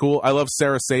Pug's cool. I love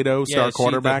Sarah Sato, Yeah, star she's the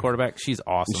quarterback. quarterback. She's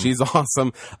awesome. She's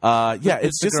awesome. Yeah,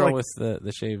 it's the just girl like with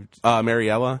the shaved.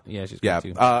 Mariella. Yeah, she's yeah.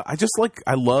 good too.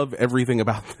 I love everything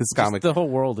about this comic. The whole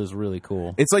world is really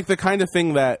cool. It's like the kind of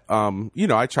thing that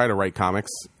I try to write comics,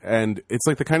 and it's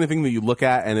like the kind of thing that you look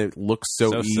at and it looks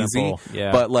so easy, simple,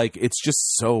 yeah. but like it's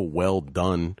just so well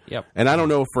done. Yep. And I don't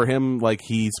know if for him, like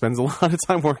he spends a lot of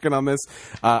time working on this.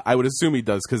 I would assume he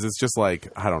does because it's just like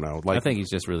I don't know. Like I think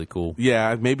he's just really cool.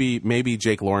 yeah, maybe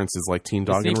Jake Lawrence is like Teen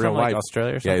Dog Is he in real from, like, life.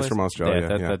 Australia or Yeah, he's someplace? from Australia.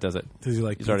 Yeah, Yeah, that does it. Does he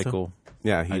like He's already pizza? cool.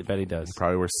 yeah, I bet he does.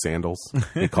 probably wears sandals.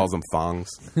 He calls them thongs.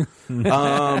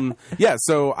 Yeah,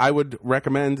 so I would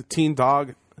recommend Teen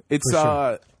Dog. It's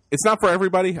it's not for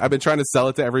everybody. I've been trying to sell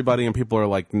it to everybody, and people are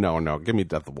like, "No, give me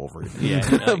Death of Wolverine." Yeah,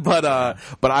 like-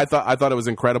 but I thought it was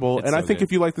incredible, and I so think good.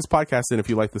 if you like this podcast and if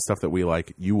you like the stuff that we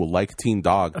like, you will like Teen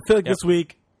Dog. I feel like this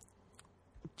week,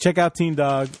 check out Teen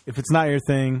Dog. If it's not your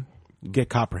thing, get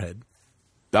Copperhead.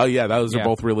 Oh yeah, those are Yeah.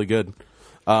 both really good.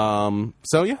 So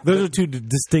yeah, Those are 2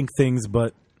 distinct things,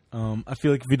 but I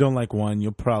feel like if you don't like one,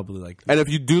 you'll probably like. And if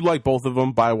you do like both of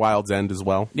them, buy Wild's End as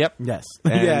well. Yep. Yes.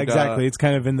 And, yeah, exactly. It's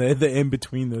kind of in the in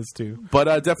between those two. But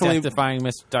definitely, Death-defying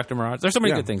Miss Dr. Mirage. There's so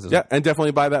many good things. Yeah, and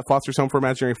definitely buy that Foster's Home for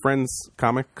Imaginary Friends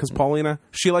comic because Paulina,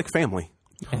 she like family.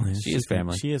 She is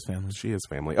family. She is family. She is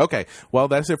family. Okay, well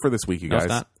that's it for this week, you No, guys. it's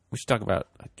not. We should talk about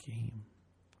a game.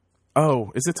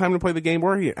 Oh, is it time to play the game? We're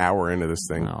already an hour into this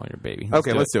thing. Oh, your baby.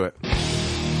 Okay, let's do it.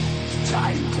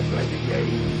 Time to play the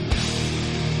game.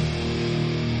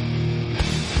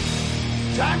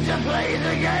 Time to play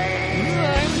the game.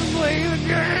 Time to play the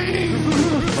game.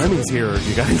 Lemmy's here,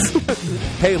 you guys.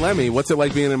 Hey, Lemmy, what's it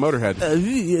like being in Motorhead?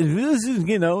 This is,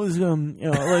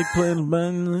 I like playing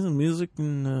band music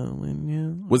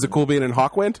and Was it cool being in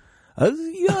Hawkwind? I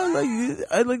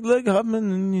like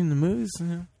hopping in the movies.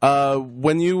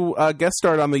 When you guest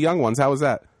starred on The Young Ones, how was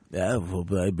that? Yeah, well,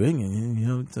 but I bring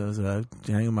it, so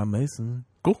I hang my mason.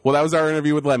 Cool. Well, that was our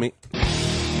interview with Lemmy.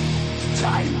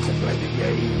 Time to play the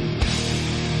game.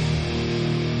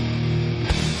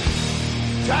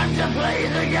 Time to play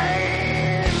the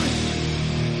game.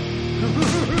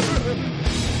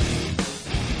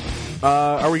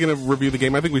 Are we going to review the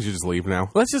game? I think we should just leave now.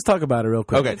 Let's just talk about it real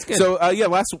quick. Okay, so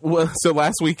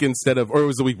last week instead of, or it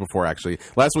was the week before actually.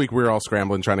 Last week we were all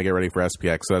scrambling trying to get ready for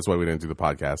SPX, so that's why we didn't do the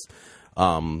podcast.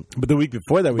 But the week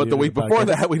before that,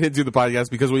 we didn't do the podcast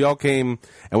because we all came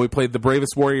and we played the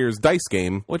Bravest Warriors dice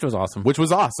game, Which was awesome. which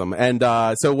was awesome. And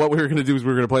so what we were going to do is we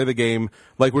were going to play the game,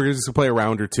 like we were just going to play a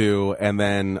round or two, and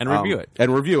then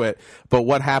review it. But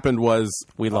what happened was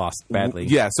We lost badly.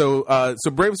 Yeah, so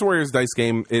Bravest Warriors dice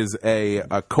game is a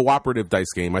cooperative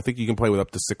dice game. I think you can play with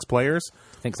up to 6 players.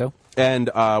 I think so. And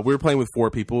we were playing with 4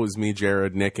 people. It was me,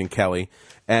 Jared, Nick, and Kelly.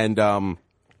 And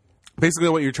basically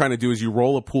what you're trying to do is you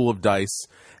roll a pool of dice,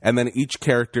 and then each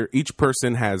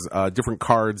person has different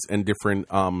cards and different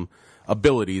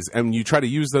abilities, and you try to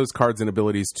use those cards and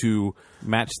abilities to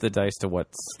Match the dice to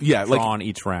what's Yeah, like- drawn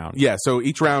each round. Yeah, so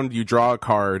each round you draw a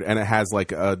card, and it has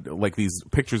like these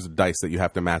pictures of dice that you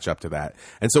have to match up to that.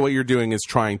 And so what you're doing is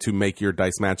trying to make your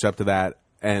dice match up to that.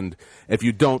 And if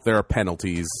you don't, there are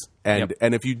penalties. And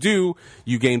if you do,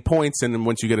 you gain points. And then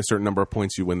once you get a certain number of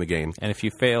points, you win the game. And if you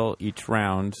fail each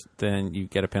round, then you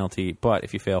get a penalty. But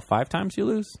if you fail 5 times, you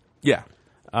lose. Yeah.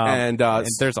 And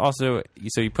there's also,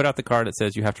 so you put out the card that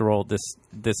says you have to roll this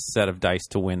set of dice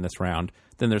to win this round.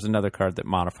 Then there's another card that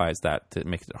modifies that to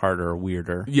make it harder or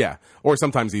weirder. yeah, or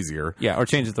sometimes easier. Yeah, or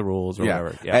changes the rules or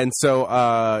whatever. Yeah. And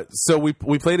so we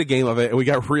played a game of it, and we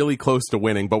got really close to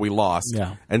winning, but we lost.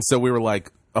 Yeah. And so we were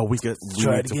like, oh, we try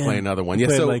need it to again. play another one. We Yeah,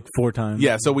 played so like 4 times.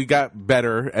 Yeah, so we got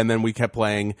better, and then we kept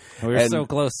playing. We were so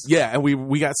close. Yeah, and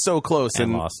we got so close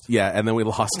And lost. Yeah, and then we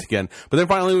lost again. But then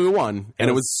finally we won, and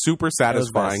it was super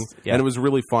satisfying, best. Yeah. and it was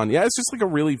really fun. Yeah, it's just like a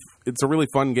really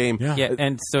fun game. Yeah. Yeah,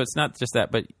 and so it's not just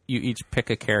that, but you each pick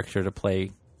a character to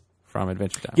play from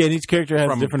Adventure Time. Yeah, and each character has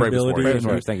From different Bravest abilities. Warriors. Bravest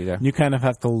Warriors, thank you, Jeff. You kind of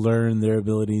have to learn their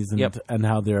abilities and Yep. and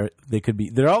how they could be.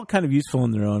 They're all kind of useful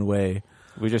in their own way.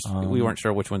 We weren't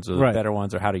sure which ones were the Right. better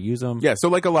ones or how to use them. Yeah, so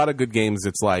like a lot of good games,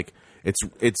 it's like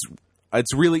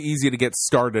it's really easy to get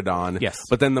started on. Yes.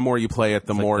 But then the more you play it,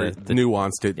 the like more the-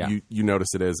 nuanced it Yeah. you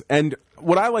notice it is. And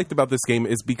what I liked about this game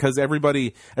is because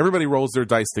everybody rolls their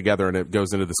dice together and it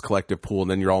goes into this collective pool,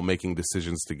 and then you're all making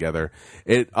decisions together.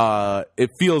 It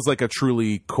feels like a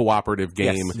truly cooperative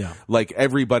game. Yes. Yeah. Like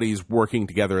everybody's working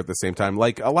together at the same time.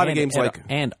 Like a lot of games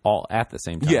and all at the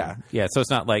same time. Yeah. Yeah, so it's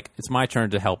not like it's my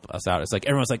turn to help us out. It's like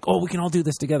everyone's like, "Oh, we can all do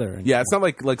this together." And Yeah, it's not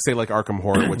like say Arkham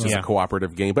Horror, which is Yeah. a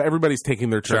cooperative game, but everybody's taking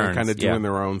their turn, Turns, kind of doing yeah.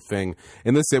 their own thing.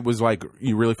 In this, it was like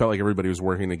you really felt like everybody was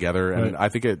working together, and Right. I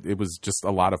think it was just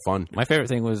a lot of fun. My favorite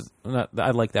thing was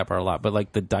I like that part a lot, but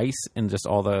like the dice and just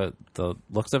all the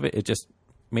looks of it, it just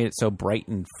made it so bright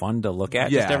and fun to look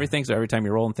at. Yeah. Just everything. So every time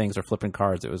you're rolling things or flipping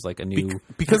cards, it was like a new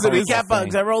because it is cat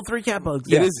bugs. I rolled 3 cat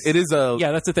bugs. It is a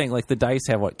Yeah, that's the thing. Like the dice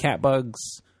have what? Cat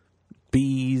bugs,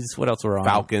 bees. What else were on?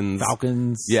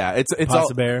 Falcons. Yeah, it's Pasta all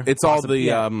Bear. it's all the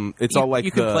yeah. it's all like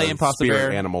you can the play Impossible spirit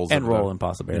Bear animals and of roll the-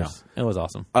 Impossible Bears. It was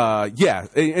awesome.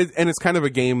 and it's kind of a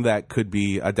game that could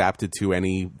be adapted to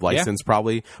any license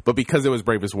probably, but because it was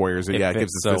Bravest Warriors, it fits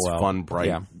gives us so this well. fun, bright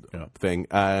Yeah. thing.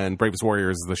 And Bravest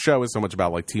Warriors, the show, is so much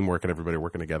about like teamwork and everybody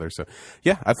working together. So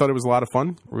yeah, I thought it was a lot of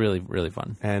fun, Really, really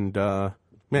fun. and man,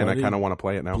 Bloody- I kind of want to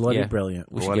play it now. Bloody Yeah. brilliant.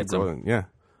 We should Bloody get some. brilliant, yeah.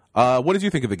 What did you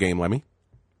think of the game, Lemmy?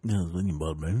 Yeah, it was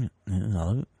bloody brilliant. Yeah, I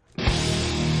love it.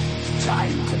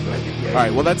 Time to play the game. All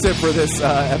right, well, that's it for this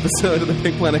episode of the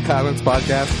Big Planet Comics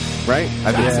podcast, right?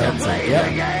 I think so. Play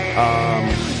the game.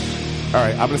 All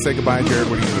right, I'm going to say goodbye, Jared.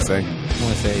 What are you going to say? I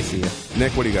want to say see ya.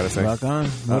 Nick, what do you got to say? Rock on.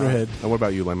 Motorhead. And what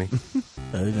about you, Lemmy?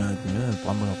 Podcast.